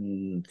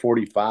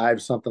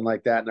 145 something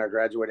like that in our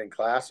graduating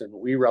class, and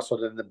we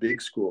wrestled in the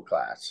big school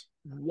class.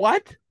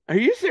 what? Are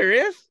you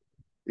serious?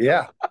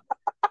 Yeah.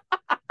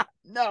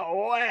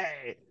 No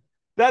way.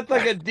 That's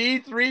like a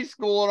D3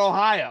 school in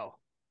Ohio.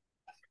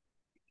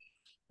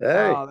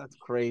 Hey, Oh, that's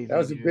that crazy,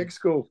 was a dude. big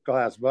school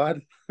class,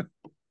 bud.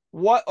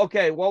 What?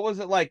 Okay, what was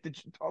it like?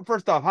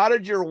 First off, how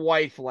did your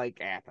wife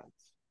like Athens?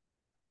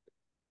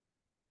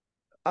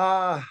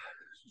 Uh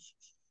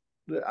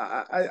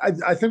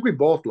I think we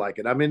both like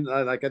it. I mean,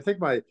 I think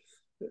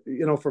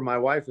for my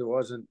wife, it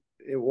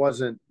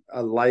wasn't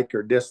a like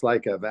or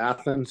dislike of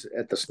Athens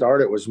at the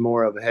start. It was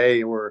more of,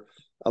 hey, we're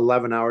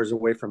 11 hours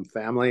away from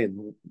family,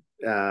 and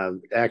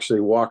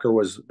actually Walker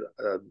was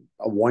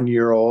a 1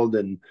 year old,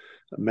 and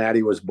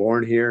Maddie was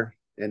born here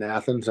in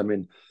Athens. I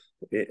mean,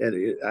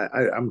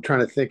 I'm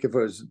trying to think if it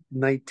was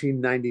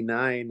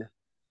 1999.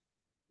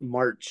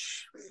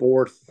 March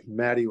 4th,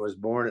 Maddie was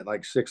born at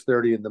like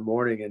 6:30 in the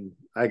morning, and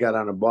I got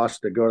on a bus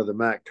to go to the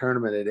MAC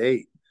tournament at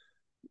 8.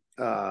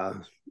 Uh,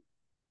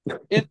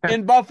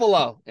 In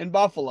Buffalo,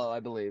 I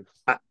believe.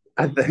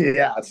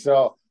 yeah,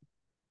 so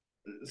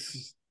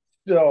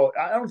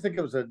I don't think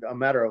it was a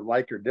matter of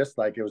like or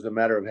dislike. It was a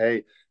matter of,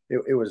 hey,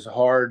 it was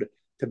hard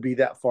to be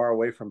that far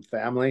away from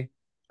family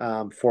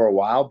for a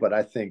while, but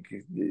I think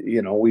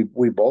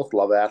we both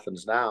love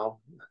Athens now.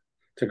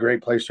 It's a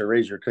great place to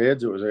raise your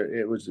kids.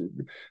 It was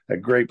a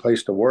great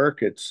place to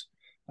work. It's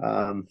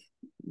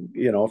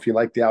if you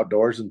like the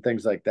outdoors and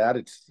things like that,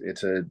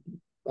 it's a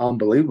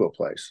unbelievable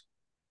place.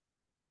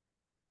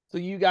 So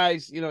you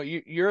guys,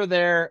 you're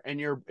there,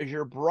 and is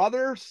your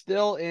brother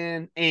still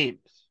in Ames?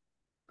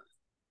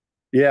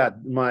 Yeah,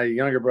 my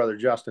younger brother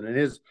Justin, and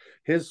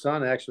his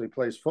son actually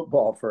plays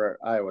football for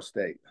Iowa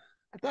State.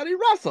 I thought he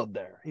wrestled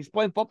there. He's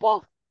playing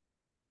football.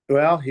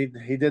 Well, he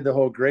did the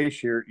whole gray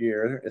shirt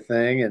year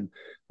thing, and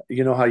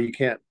you know how you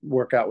can't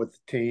work out with the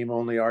team,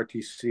 only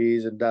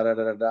RTCs and da da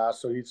da da da.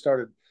 So he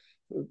started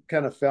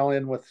kind of fell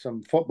in with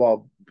some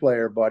football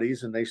player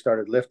buddies, and they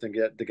started lifting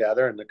it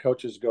together. And the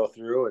coaches go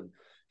through, and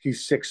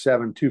he's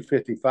 6'7",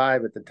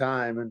 255 at the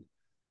time, and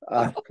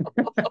uh,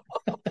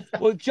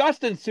 Well,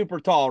 Justin's super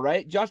tall,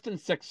 right?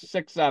 Justin's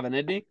 6'7",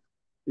 isn't he?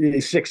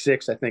 he's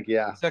 6'6", I think.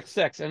 Yeah,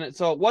 6'6".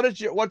 So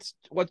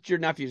what's your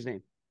nephew's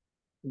name?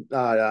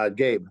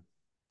 Gabe,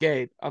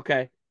 Gabe.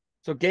 Okay.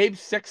 So Gabe's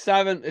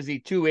 6'7". Is he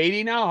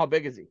 280 now? How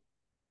big is he?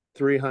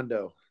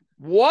 300,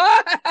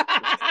 What?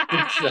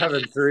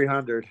 6'7",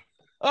 300.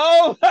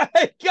 Oh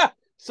my god!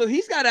 So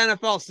he's got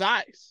NFL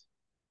size.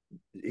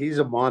 He's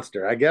a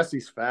monster. I guess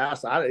he's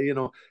fast.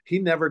 He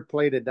never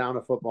played it down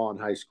a football in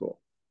high school.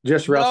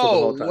 Just wrestled the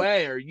No whole time.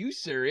 way. Are you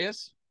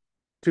serious?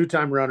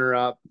 Two-time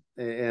runner-up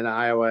in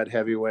Iowa at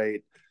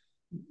heavyweight.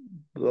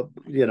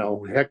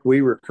 Heck, we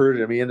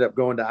recruited him. He ended up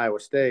going to Iowa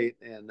State,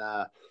 and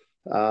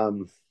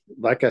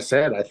like I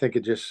said, I think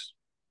it just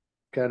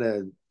kind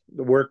of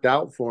worked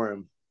out for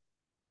him.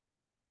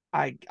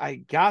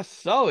 I guess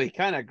so. He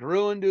kind of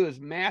grew into his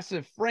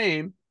massive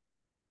frame,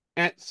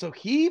 and so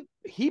he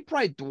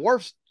probably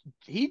dwarfs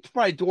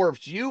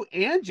you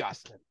and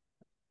Justin.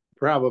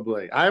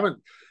 Probably. I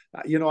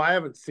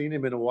haven't seen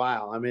him in a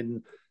while. I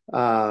mean,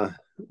 I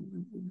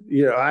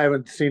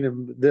haven't seen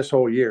him this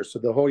whole year. So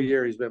the whole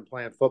year he's been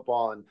playing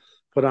football and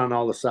put on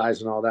all the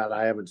size and all that.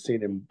 I haven't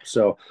seen him.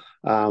 So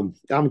I'm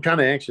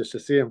kind of anxious to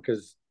see him,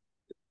 because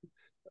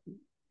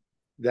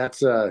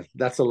that's a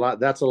lot.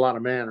 That's a lot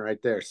of man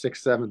right there.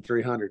 6'7",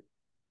 300.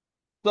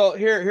 So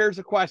here's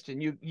a question.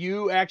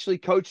 You actually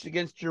coached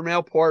against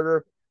Jermail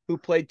Porter, who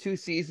played 2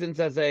 seasons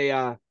as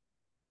a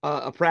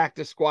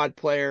practice squad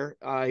player.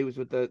 He was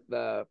with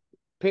the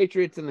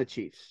Patriots and the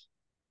Chiefs.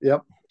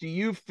 Yep. Do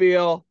you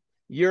feel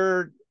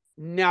your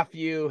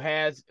nephew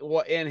has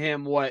what in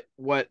him what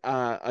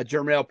a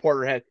Jermail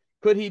Porter had?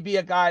 Could he be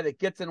a guy that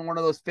gets in one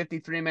of those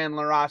 53-man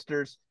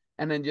rosters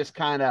and then just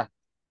kind of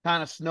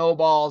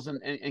snowballs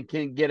and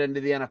can get into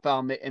the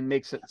NFL and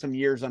makes it some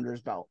years under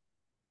his belt?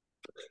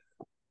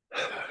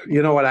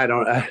 You know what? I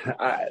don't.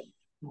 I,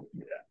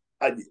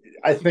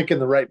 I think in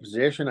the right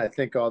position. I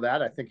think all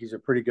that. I think he's a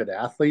pretty good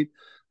athlete.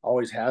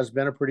 Always has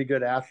been a pretty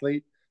good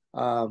athlete.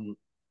 Um,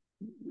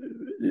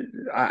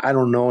 I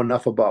don't know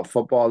enough about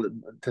football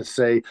to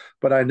say,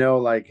 but I know,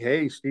 like,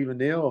 hey, Stephen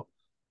Neal,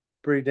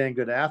 pretty dang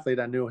good athlete.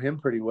 I knew him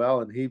pretty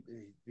well, and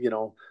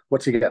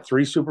what's he got?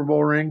 3 Super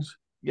Bowl rings.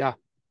 Yeah,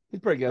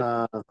 he's pretty good.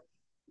 Uh,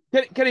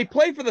 Can he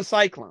play for the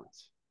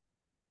Cyclones?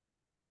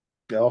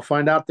 I'll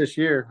find out this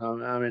year.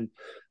 I mean,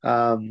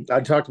 I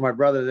talked to my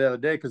brother the other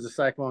day because the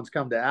Cyclones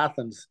come to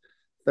Athens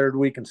third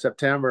week in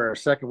September or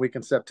second week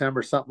in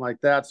September, something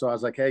like that. So I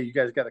was like, hey, you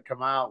guys got to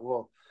come out.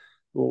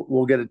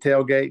 We'll get a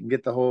tailgate and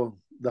get the whole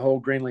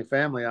Greenlee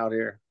family out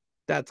here.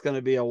 That's going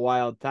to be a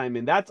wild time.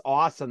 And that's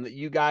awesome that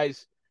you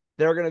guys,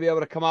 they're going to be able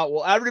to come out.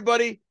 Well,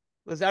 everybody,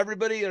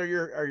 are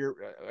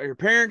your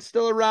parents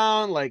still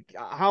around? Like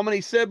how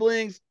many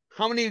siblings,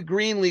 how many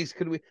Greenlees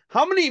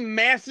how many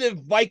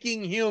massive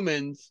Viking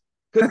humans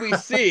could we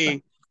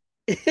see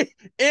in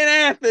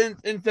Athens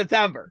in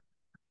September?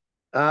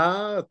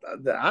 Uh,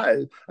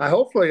 I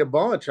hopefully a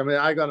bunch. I mean,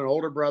 I got an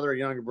older brother, a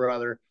younger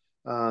brother.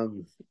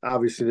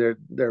 Obviously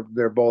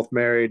they're both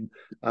married.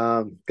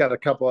 Got a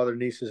couple other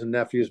nieces and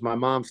nephews. My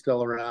mom's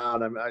still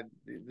around.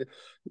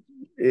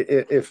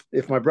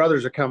 If my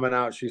brothers are coming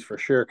out, she's for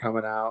sure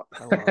coming out.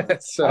 I love it. I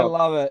So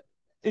love it.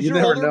 Is you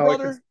your never older know.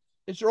 brother?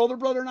 Is your older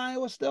brother in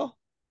Iowa still?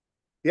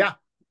 Yeah,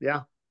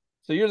 yeah.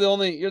 So you're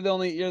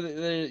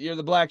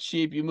the black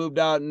sheep. You moved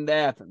out into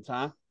Athens,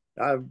 huh?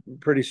 I'm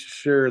pretty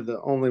sure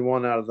the only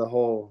one out of the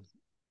whole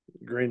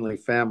Greenlee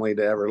family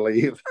to ever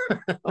leave.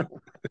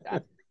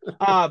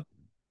 uh,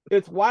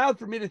 it's wild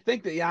for me to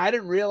think that. Yeah, I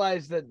didn't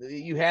realize that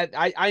you had.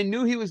 I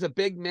knew he was a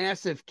big,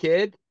 massive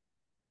kid.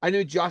 I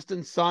knew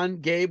Justin's son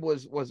Gabe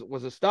was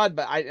a stud,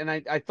 but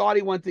I thought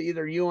he went to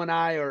either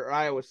UNI or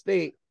Iowa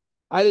State.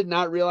 I did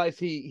not realize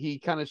he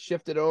kind of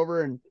shifted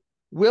over. And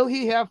will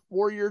he have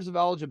 4 years of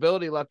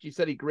eligibility left? You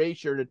said he gray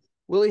shirted.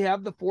 Will he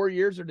have the 4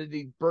 years, or did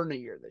he burn a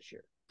year this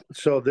year?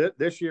 So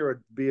this year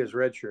would be his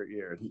redshirt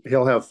year.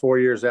 He'll have 4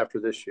 years after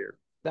this year.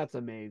 That's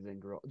amazing,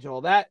 girl,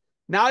 Joel. That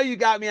now you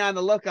got me on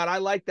the lookout. I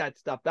like that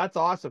stuff. That's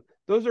awesome.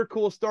 Those are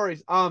cool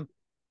stories.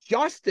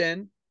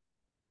 Justin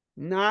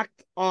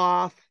knocked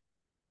off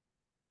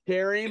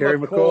Kerry Kerry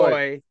McCoy.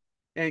 McCoy,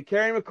 and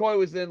Kerry McCoy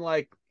was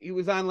he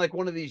was on like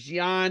one of these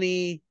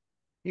Yanni.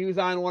 He was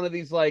on one of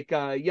these like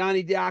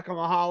Yanni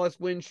Diakomahalis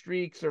win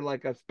streaks or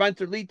like a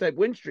Spencer Lee type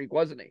win streak,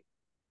 wasn't he?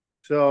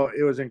 So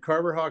it was in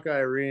Carver Hawkeye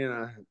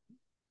Arena,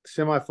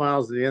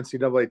 semifinals of the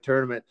NCAA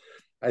tournament.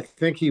 I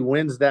think he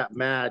wins that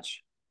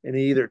match, and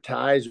he either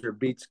ties or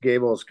beats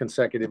Gable's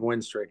consecutive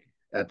win streak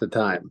at the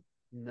time.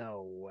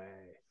 No way.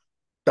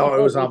 Oh,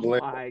 it was Oh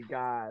unbelievable. my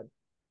God.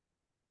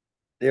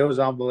 It was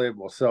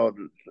unbelievable. So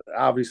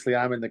obviously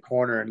I'm in the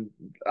corner and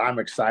I'm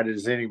excited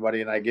as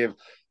anybody. And I gave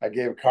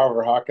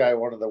Carver Hawkeye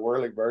one of the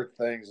whirly bird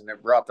things and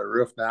it brought the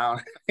roof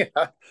down.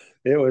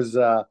 It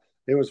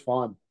was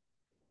fun.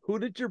 Who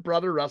did your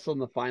brother wrestle in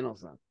the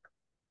finals then?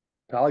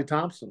 Tolly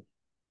Thompson.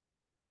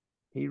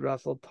 He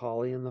wrestled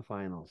Tolly in the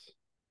finals.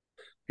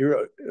 He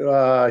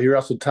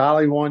wrestled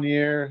Tolly one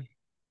year.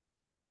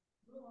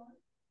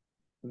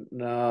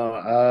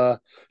 No,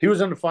 he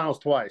was in the finals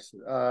twice.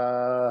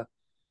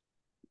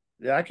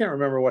 Yeah, I can't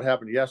remember what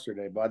happened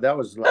yesterday, but that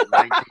was like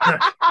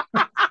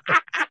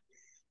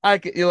 19.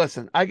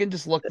 Listen. I can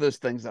just look those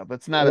things up.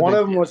 It's not One a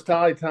of big them deal. was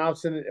Tolly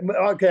Thompson.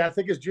 Okay, I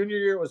think his junior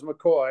year was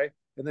McCoy,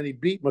 and then he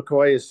beat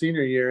McCoy his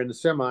senior year in the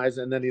semis,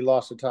 and then he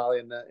lost to Tolly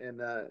in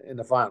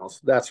the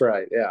finals. That's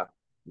right. Yeah.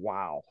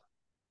 Wow.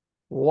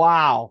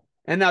 Wow.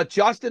 And now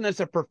Justin is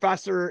a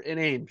professor in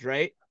Ames,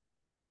 right?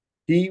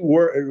 He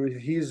work.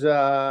 He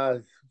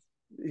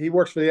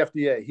works for the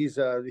FDA.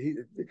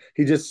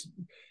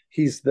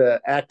 He's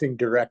the acting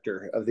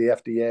director of the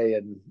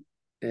FDA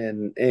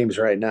in Ames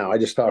right now. I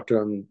just talked to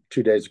him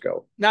 2 days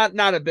ago. Not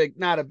a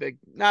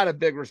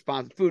big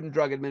response. Food and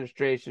Drug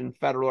Administration,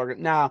 federal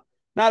organ. No,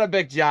 not a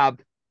big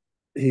job.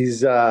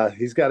 He's got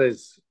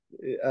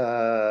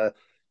uh,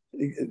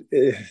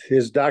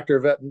 his doctor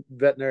of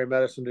veterinary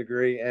medicine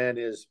degree and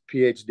his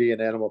PhD in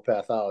animal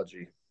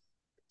pathology.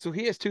 So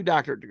he has 2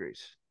 doctorate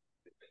degrees.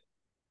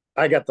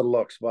 I got the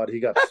looks, but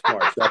he got the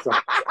smarts. That's all.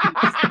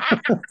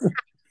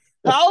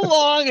 How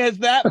long has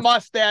that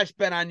mustache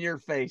been on your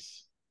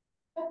face?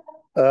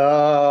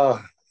 Uh,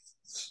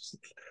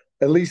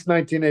 at least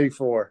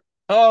 1984.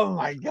 Oh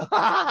my God.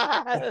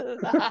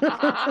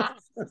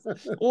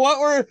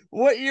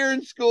 What year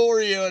in school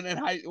were you in?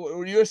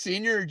 Were you a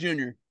senior or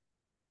junior?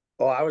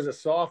 Oh, I was a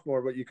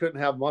sophomore, but you couldn't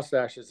have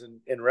mustaches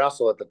in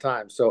wrestle at the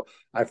time. So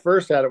I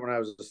first had it when I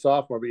was a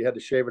sophomore, but you had to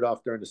shave it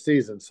off during the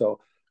season. So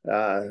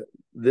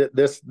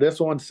this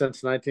one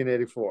since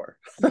 1984.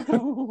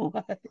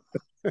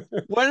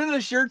 When are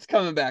the shirts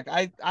coming back?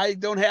 I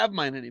don't have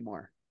mine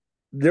anymore.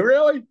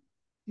 Really?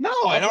 No,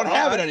 I don't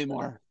have it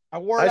anymore. I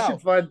wore it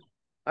out.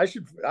 I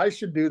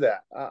should do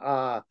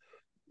that.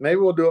 Maybe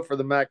we'll do it for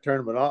the MAC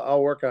tournament.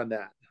 I'll work on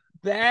that.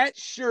 That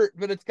shirt,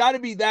 but it's got to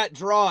be that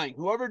drawing.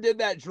 Whoever did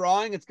that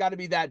drawing, it's got to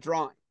be that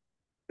drawing.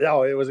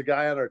 No, it was a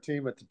guy on our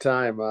team at the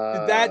time.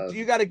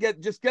 You got to get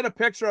a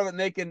picture of it, and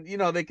they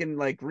can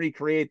like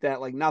recreate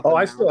that like nothing. Oh,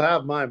 I still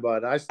have mine,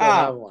 bud. I still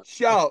have one.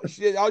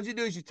 All you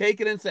do is you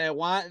take it and say, I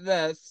want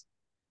this.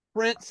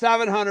 Print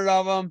 700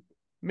 of them.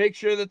 Make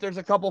sure that there's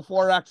a couple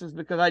 4X's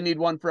because I need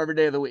one for every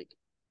day of the week.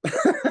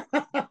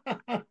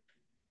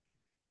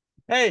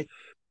 Hey,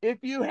 if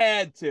you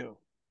had to,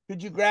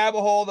 could you grab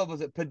a hold of,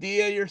 was it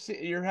Padilla,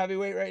 your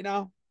heavyweight right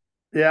now?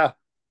 Yeah.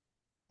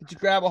 Could you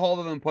grab a hold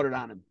of him and put it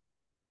on him?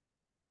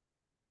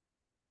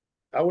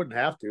 I wouldn't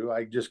have to.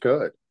 I just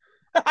could.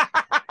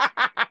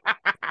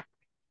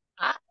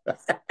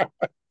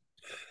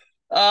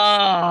 Oh,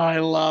 I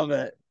love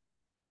it.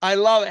 I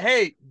love it.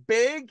 Hey,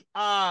 big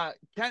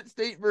Kent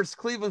State versus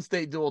Cleveland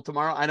State duel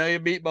tomorrow. I know you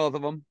beat both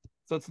of them,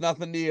 so it's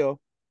nothing to you.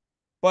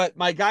 But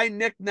my guy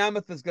Nick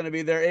Nemeth is going to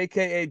be there,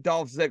 aka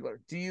Dolph Ziggler.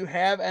 Do you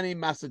have any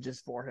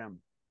messages for him?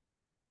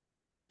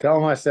 Tell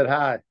him I said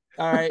hi.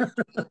 All right.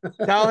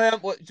 Tell him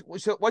what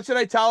should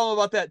I tell him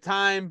about that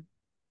time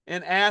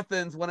in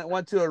Athens when it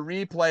went to a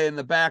replay in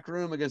the back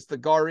room against the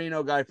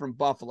Garino guy from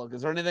Buffalo?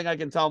 Is there anything I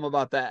can tell him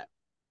about that?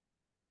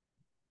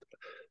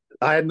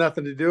 I had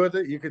nothing to do with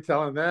it. You could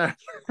tell him that.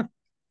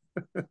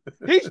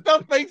 He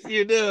still thinks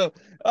you do.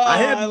 Oh, I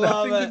had I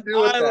love nothing to it.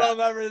 do with I that. love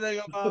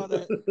everything about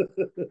it.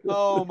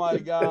 Oh my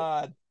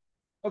God.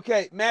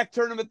 Okay, MAC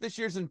tournament this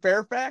year's in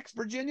Fairfax,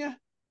 Virginia.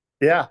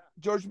 Yeah.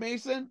 George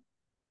Mason.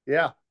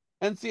 Yeah.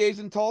 NCA's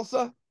in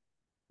Tulsa.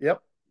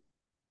 Yep.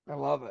 I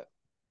love it.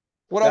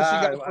 What else you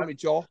got for I, me,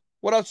 Joel?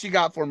 What else you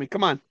got for me?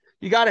 Come on.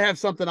 You got to have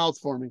something else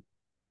for me.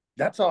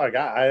 that's all I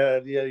got.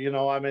 Yeah,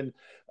 I mean,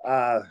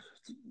 uh,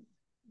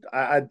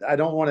 I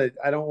don't want to,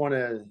 I don't want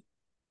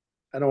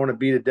to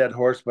beat a dead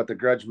horse, but the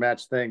grudge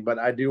match thing, but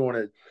I do want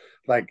to,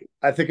 like,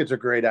 I think it's a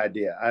great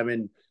idea. I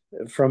mean,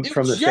 from the It's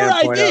your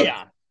standpoint of,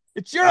 idea.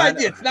 It's your I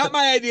idea. know, It's not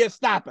my idea.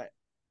 Stop it.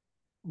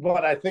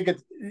 but I think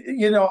it's,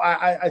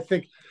 I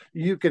think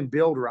you can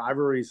build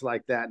rivalries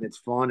like that, and it's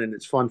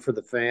fun for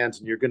the fans,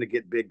 and you're going to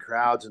get big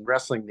crowds, and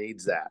wrestling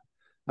needs that.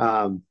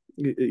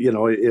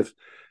 If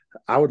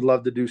I would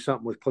love to do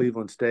something with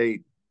Cleveland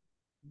State,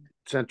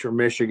 Central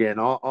Michigan,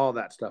 all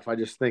that stuff. I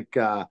just think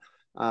that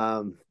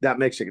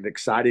makes it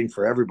exciting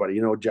for everybody.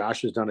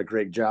 Josh has done a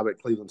great job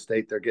at Cleveland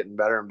State. They're getting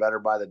better and better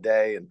by the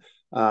day,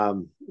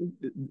 and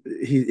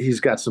he's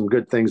got some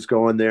good things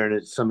going there, and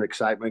it's some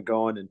excitement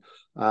going,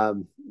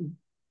 and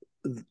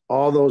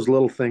all those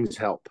little things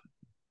help.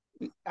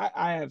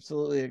 I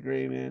absolutely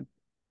agree, man.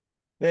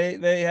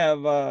 They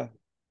have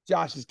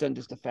Josh has done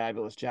just a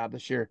fabulous job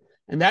this year.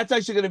 And that's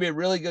actually going to be a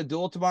really good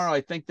duel tomorrow.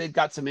 I think they've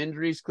got some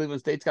injuries.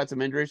 Cleveland State's got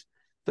some injuries.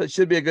 So it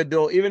should be a good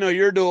duel, even though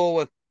your duel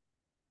with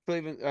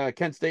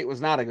Kent State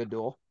was not a good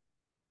duel.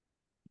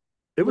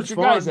 It But was your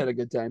guys had fun. a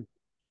good time.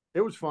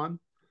 It was fun.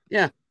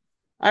 Yeah,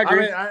 I I agree.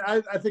 mean,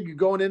 I think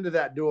going into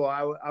that duel,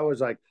 I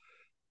was like,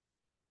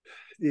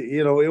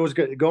 it was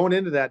good going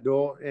into that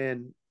duel,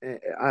 and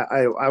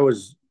I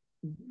was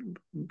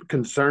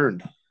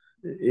concerned,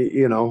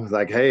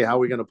 like, hey, how are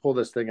we going to pull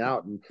this thing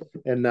out?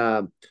 And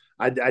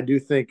I do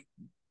think,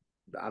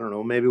 I don't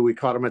know, maybe we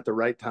caught them at the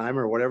right time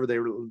or whatever.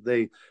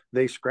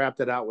 They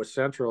scrapped it out with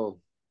Central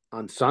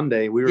on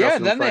Sunday. We Yeah,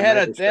 wrestled them then Friday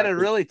night. They they had a scrapped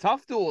it. really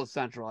tough duel with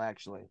Central,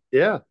 actually.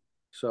 Yeah.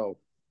 So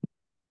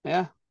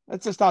Yeah,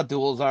 that's just how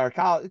duels are.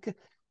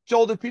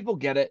 Joel, do people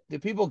get it? Do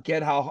people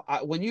get how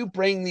when you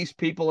bring these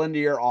people into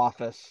your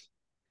office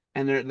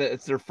and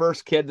it's their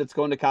first kid that's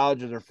going to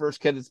college or their first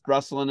kid that's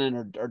wrestling in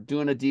or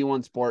doing a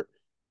D1 sport,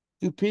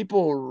 do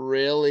people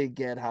really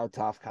get how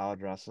tough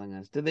college wrestling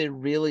is? Do they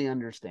really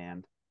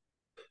understand?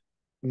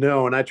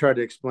 no, and I tried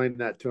to explain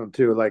that to them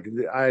too. Like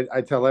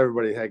I tell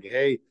everybody, like,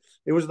 hey,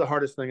 it was the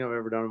hardest thing I've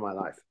ever done in my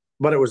life,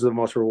 but it was the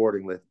most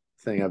rewarding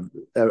thing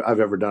I've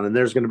ever done. And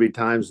there's going to be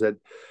times that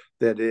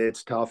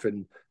it's tough,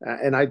 and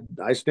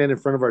I stand in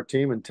front of our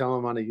team and tell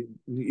them on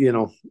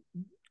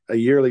a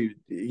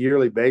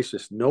yearly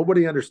basis,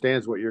 nobody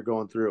understands what you're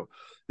going through.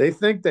 They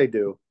think they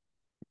do,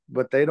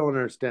 but they don't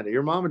understand it.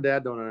 Your mom and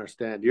dad don't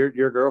understand.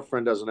 Your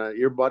girlfriend doesn't.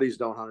 Your buddies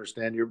don't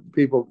understand. Your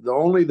people,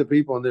 only the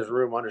people in this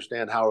room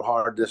understand how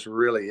hard this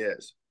really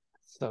is.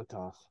 It's so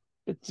tough.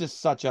 It's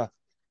just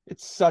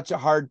it's such a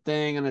hard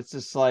thing, and it's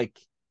just like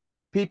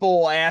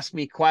people will ask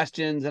me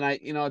questions, and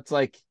it's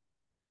like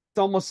it's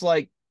almost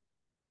like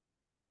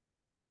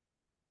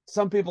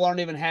some people aren't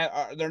even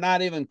they're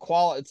not even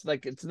it's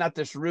like it's not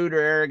this rude or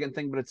arrogant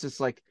thing, but it's just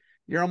like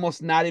you're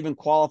almost not even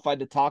qualified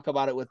to talk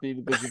about it with me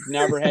because you've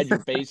never had your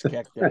face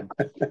kicked in.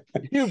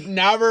 You've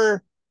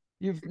never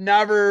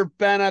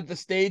been at the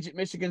stage at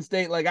Michigan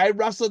State. Like I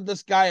wrestled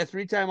this guy, a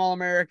 3-time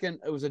All-American.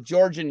 It was a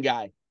Georgian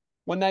guy,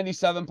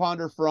 197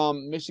 pounder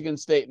from Michigan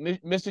State.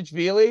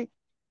 Mistich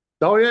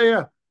Oh yeah,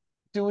 yeah,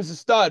 dude was a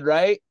stud,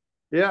 right?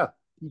 yeah.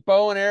 He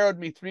bow and arrowed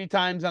me 3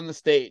 times on the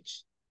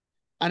stage.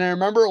 And I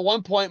remember at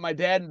one point, my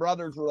dad and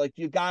brothers were like,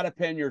 you got to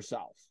pin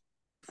yourself.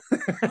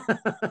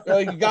 They're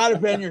like, you got to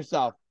pin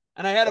yourself.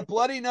 And I had a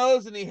bloody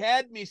nose, and he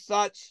had me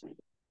such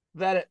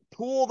that it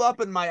pooled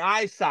up in my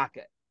eye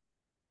socket.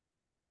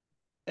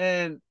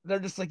 And they're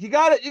just like, you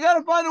got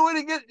to find a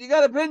way you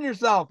got to pin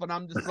yourself. And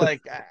I'm just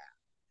like,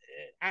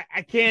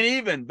 I can't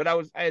even. But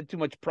I had too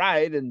much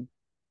pride. And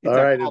All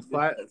he's like,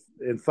 right,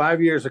 oh, in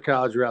 5 years of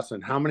college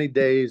wrestling, how many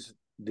days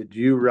did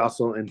you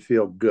wrestle and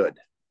feel good?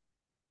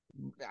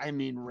 I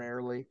mean,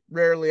 rarely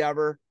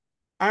ever.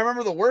 I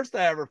remember the worst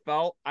I ever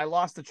felt. I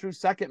lost the true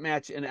second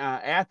match in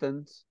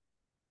Athens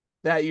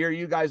that year.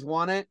 You guys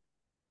won it.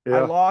 I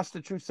Yeah, lost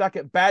the true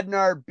second.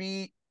 Badnar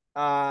beat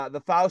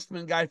the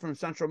Faustman guy from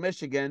Central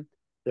Michigan.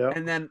 yeah.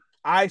 And then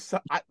I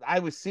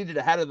was seated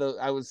ahead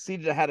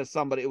of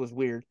somebody. It was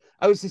weird.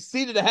 I was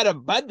seated ahead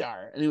of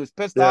Bednar, and he was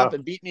pissed off Yeah.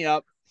 and beat me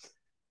up.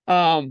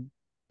 And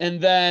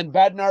then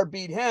Bednar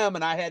beat him,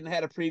 and I hadn't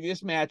had a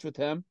previous match with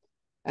him.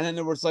 And then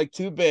there was like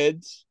 2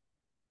 bids,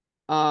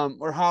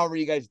 or however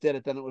you guys did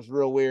it. Then it was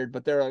real weird.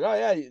 But they're like, "Oh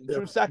yeah,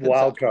 true seconds up."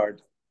 Wild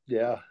card.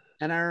 Yeah.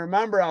 And I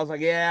remember I was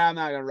like, "Yeah, I'm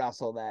not gonna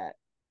wrestle that."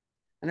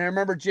 And I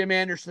remember Jim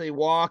Anderson, he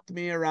walked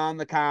me around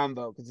the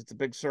convo because it's a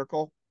big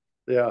circle.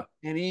 Yeah.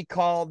 And he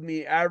called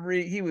me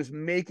he was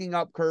making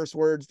up curse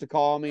words to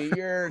call me.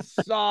 You're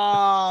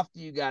soft.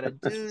 You got to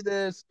do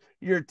this.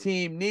 Your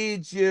team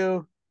needs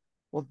you.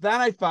 Well,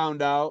 then I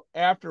found out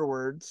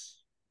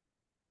afterwards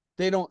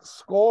they don't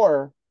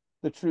score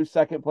the true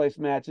second place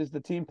matches.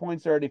 The team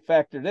points are already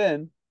factored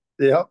in.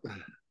 Yep.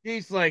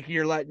 He's like,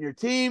 you're letting your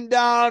team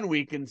down.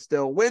 We can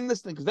still win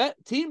this thing. Because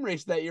that team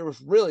race that year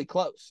was really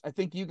close. I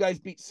think you guys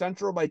beat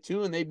Central by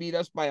 2 and they beat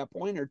us by a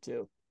point or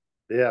 2.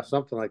 Yeah,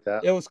 something like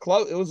that. It was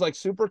close. It was like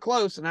super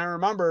close. And I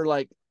remember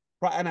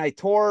and I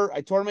tore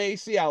my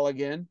ACL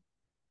again,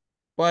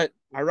 but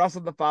I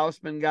wrestled the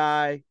Faustman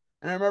guy.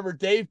 And I remember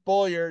Dave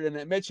Bolliard and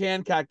that Mitch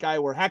Hancock guy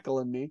were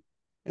heckling me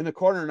in the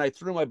corner, and I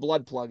threw my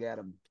blood plug at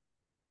him.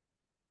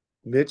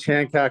 Mitch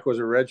Hancock was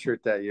a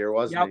redshirt that year,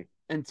 wasn't he?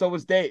 And so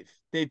was Dave.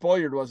 Dave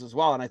Bolliard was as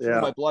well. And I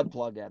threw my blood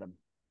plug at him.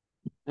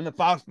 And the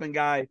Faustman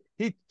guy,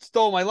 he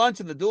stole my lunch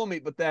in the dual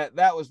meet, but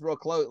that was real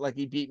close. Like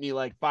he beat me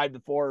like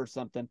 5-4 or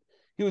something.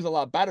 He was a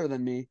lot better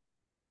than me.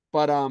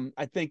 But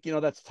I think,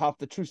 that's tough.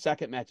 The true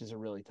second matches are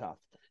really tough.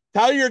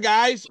 Tell your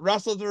guys,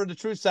 wrestle through the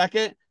true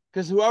second,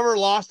 because whoever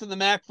lost in the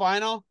MAC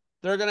final,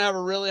 they're going to have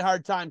a really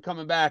hard time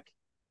coming back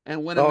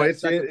and winning that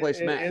second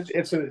place match.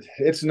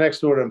 It's next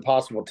to an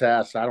impossible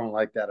task. I don't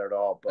like that at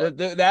all. But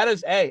that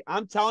is,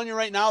 I'm telling you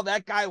right now,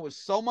 that guy was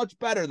so much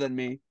better than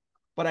me,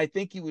 but I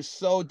think he was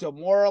so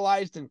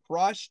demoralized and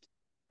crushed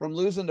from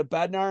losing to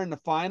Bednar in the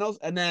finals.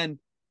 And then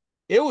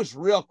it was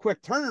real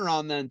quick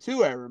turnaround then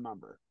too, I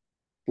remember.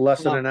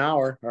 Less than an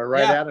hour, or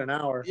at an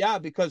hour. Yeah,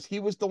 because he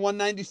was the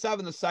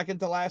 197, the second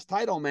to last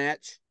title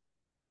match.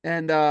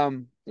 And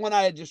when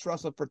I had just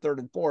wrestled for third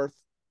and fourth,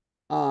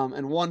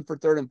 and won for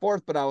third and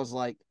fourth, but I was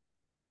like,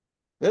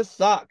 this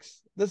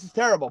sucks. This is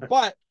terrible.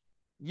 But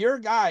your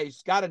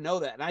guys got to know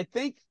that. And I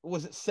think,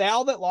 was it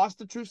Sal that lost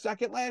the true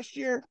second last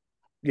year?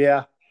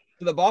 Yeah.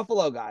 To the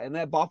Buffalo guy. And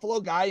that Buffalo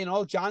guy,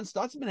 John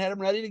Stutzman had him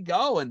ready to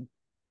go. And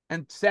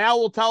Sal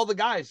will tell the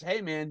guys,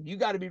 hey, man, you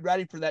got to be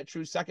ready for that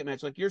true second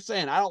match. Like you're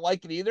saying, I don't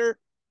like it either,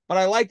 but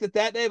I liked it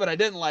that day, but I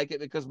didn't like it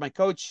because my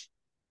coach,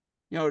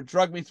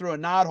 drug me through a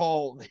knot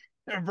hole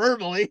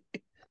verbally.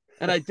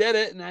 And I did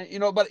it.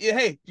 And but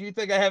hey, do you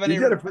think I have any? You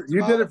did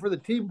it for the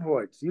team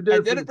points. You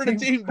did it for the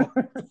team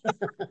points.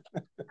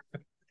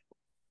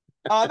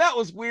 That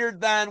was weird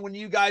then when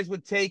you guys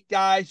would take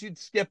guys, you'd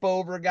skip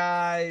over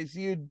guys.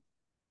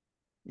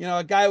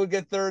 A guy would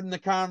get third in the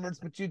conference,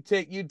 but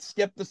you'd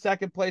skip the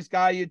second place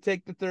guy. You'd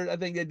take the third. I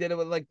think they did it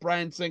with like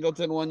Brian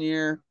Singleton one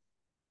year.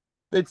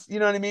 It's, you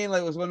know what I mean?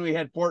 Like it was when we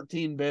had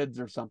 14 bids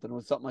or something. It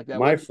was something like that.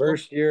 My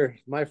first year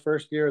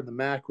in the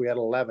MAC, we had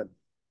 11.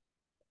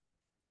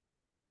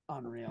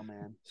 Unreal,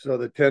 man. So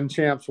the 10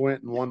 champs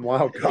went in one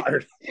wild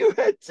card. you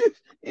had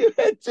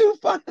two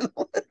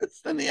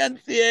finalists in the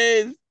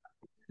NCAAs.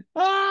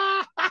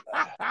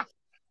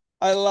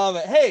 I love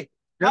it. Hey,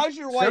 how's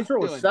your wife Central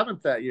doing? Was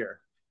 7th that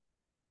year.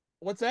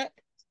 What's that?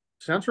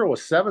 Central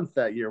was 7th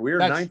that year. We were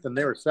 9th and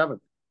they were 7th.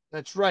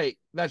 That's right.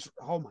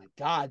 Oh my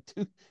God.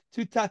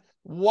 Two times.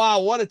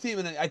 Wow, what a team.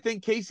 And I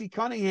think Casey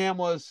Cunningham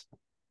was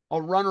a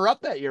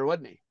runner-up that year,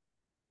 wasn't he?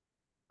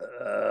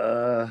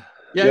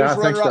 Yeah, he was a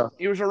runner-up.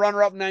 He was a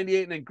runner-up in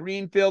 98, and then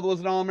Greenfield was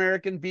an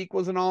All-American. Beek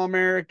was an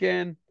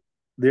All-American.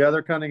 The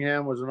other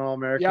Cunningham was an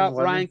All-American. Yeah,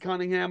 Ryan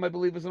Cunningham, I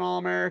believe, was an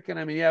All-American.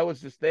 I mean, yeah, it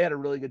was just, they had a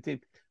really good team.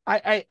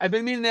 I've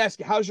been meaning to ask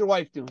you, how's your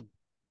wife doing?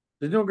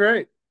 She's doing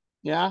great.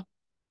 Yeah?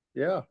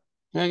 Yeah.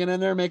 Hanging in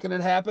there, making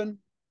it happen?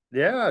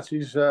 Yeah,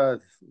 she's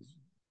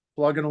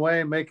plugging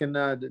away, making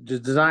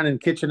just designing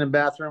kitchen and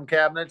bathroom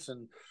cabinets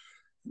and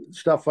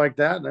stuff like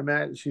that. I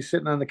mean, she's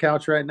sitting on the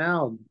couch right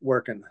now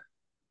working.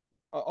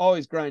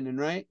 Always grinding,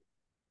 right?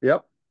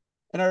 Yep.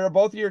 And are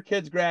both of your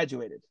kids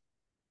graduated?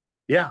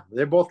 Yeah,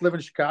 they both live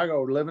in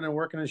Chicago, living and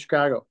working in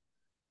Chicago.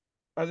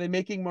 Are they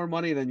making more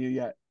money than you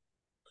yet?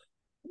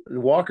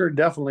 Walker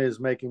definitely is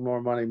making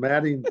more money.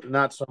 Maddie,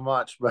 not so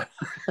much, but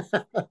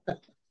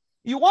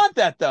you want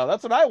that though.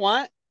 That's what I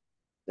want.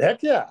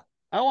 Heck yeah.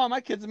 I want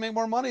my kids to make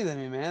more money than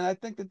me, man. I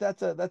think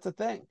that's a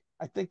thing.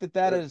 I think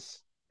that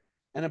is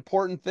an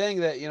important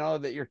thing, that,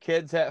 that your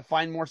kids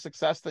find more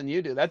success than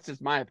you do. That's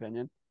just my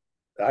opinion.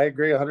 I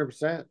agree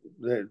 100%.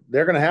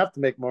 They're going to have to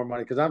make more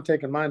money because I'm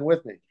taking mine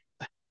with me.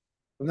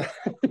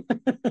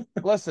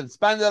 Listen,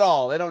 spend it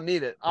all. They don't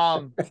need it.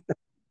 All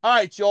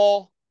right,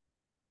 Joel.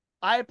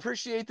 I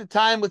appreciate the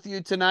time with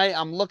you tonight.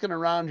 I'm looking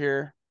around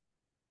here.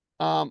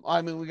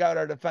 I mean, we got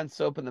our defense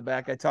soap in the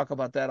back. I talk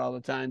about that all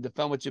the time.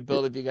 Defend what you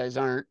build if you guys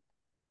aren't.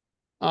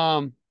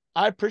 I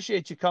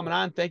appreciate you coming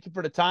on. Thank you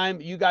for the time.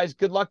 You guys,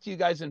 good luck to you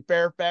guys in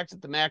Fairfax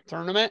at the MAC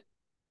tournament.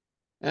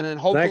 And then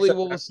Thanks. hopefully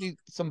we'll see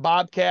some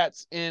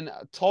Bobcats in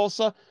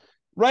Tulsa.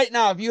 Right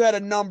now, if you had a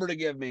number to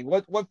give me,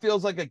 what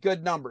feels like a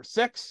good number?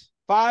 6,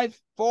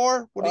 5,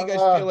 4? What do you guys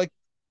feel like?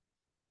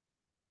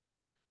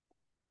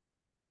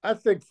 I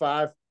think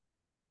 5. I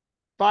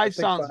 5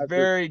 think sounds 5.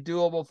 very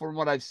doable from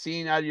what I've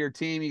seen out of your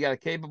team. You got a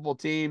capable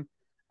team,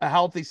 a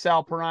healthy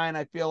Sal Perrine,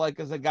 I feel like,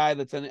 is a guy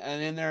that's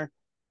in there.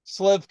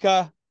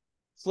 Slivka,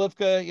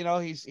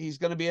 he's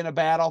going to be in a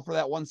battle for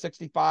that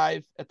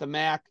 165 at the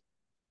MAC.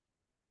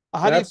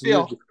 How do you That's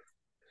feel huge.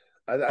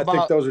 I think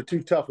about, those are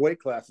 2 tough weight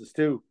classes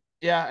too.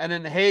 yeah, and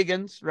then the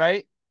Hagens,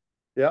 right?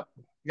 Yep.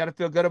 You got to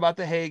feel good about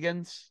the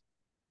Hagens.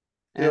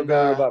 Feel And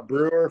good about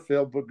Brewer.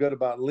 Feel good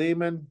about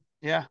Lehman.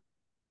 yeah,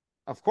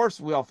 of course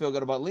we all feel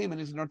good about Lehman.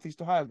 He's a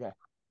Northeast Ohio guy,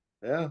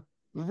 Yeah.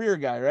 Revere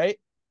guy, right?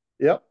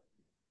 Yep.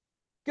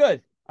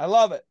 Good. I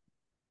love it.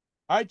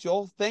 All right,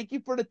 Joel. Thank you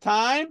for the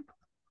time.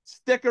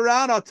 Stick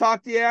around. I'll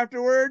talk to you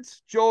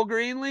afterwards. Joel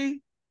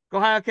Greenlee,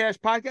 GOhioCast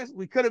podcast.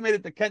 We could have made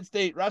it the Kent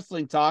State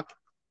wrestling talk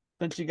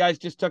since you guys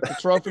just took the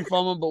trophy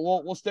from him, but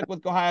we'll stick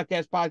with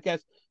GOhioCast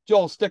podcast.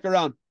 Joel, stick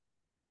around.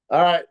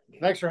 All right.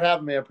 Thanks for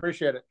having me. I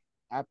appreciate it.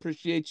 I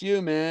appreciate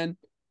you, man.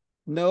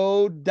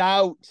 No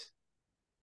doubt.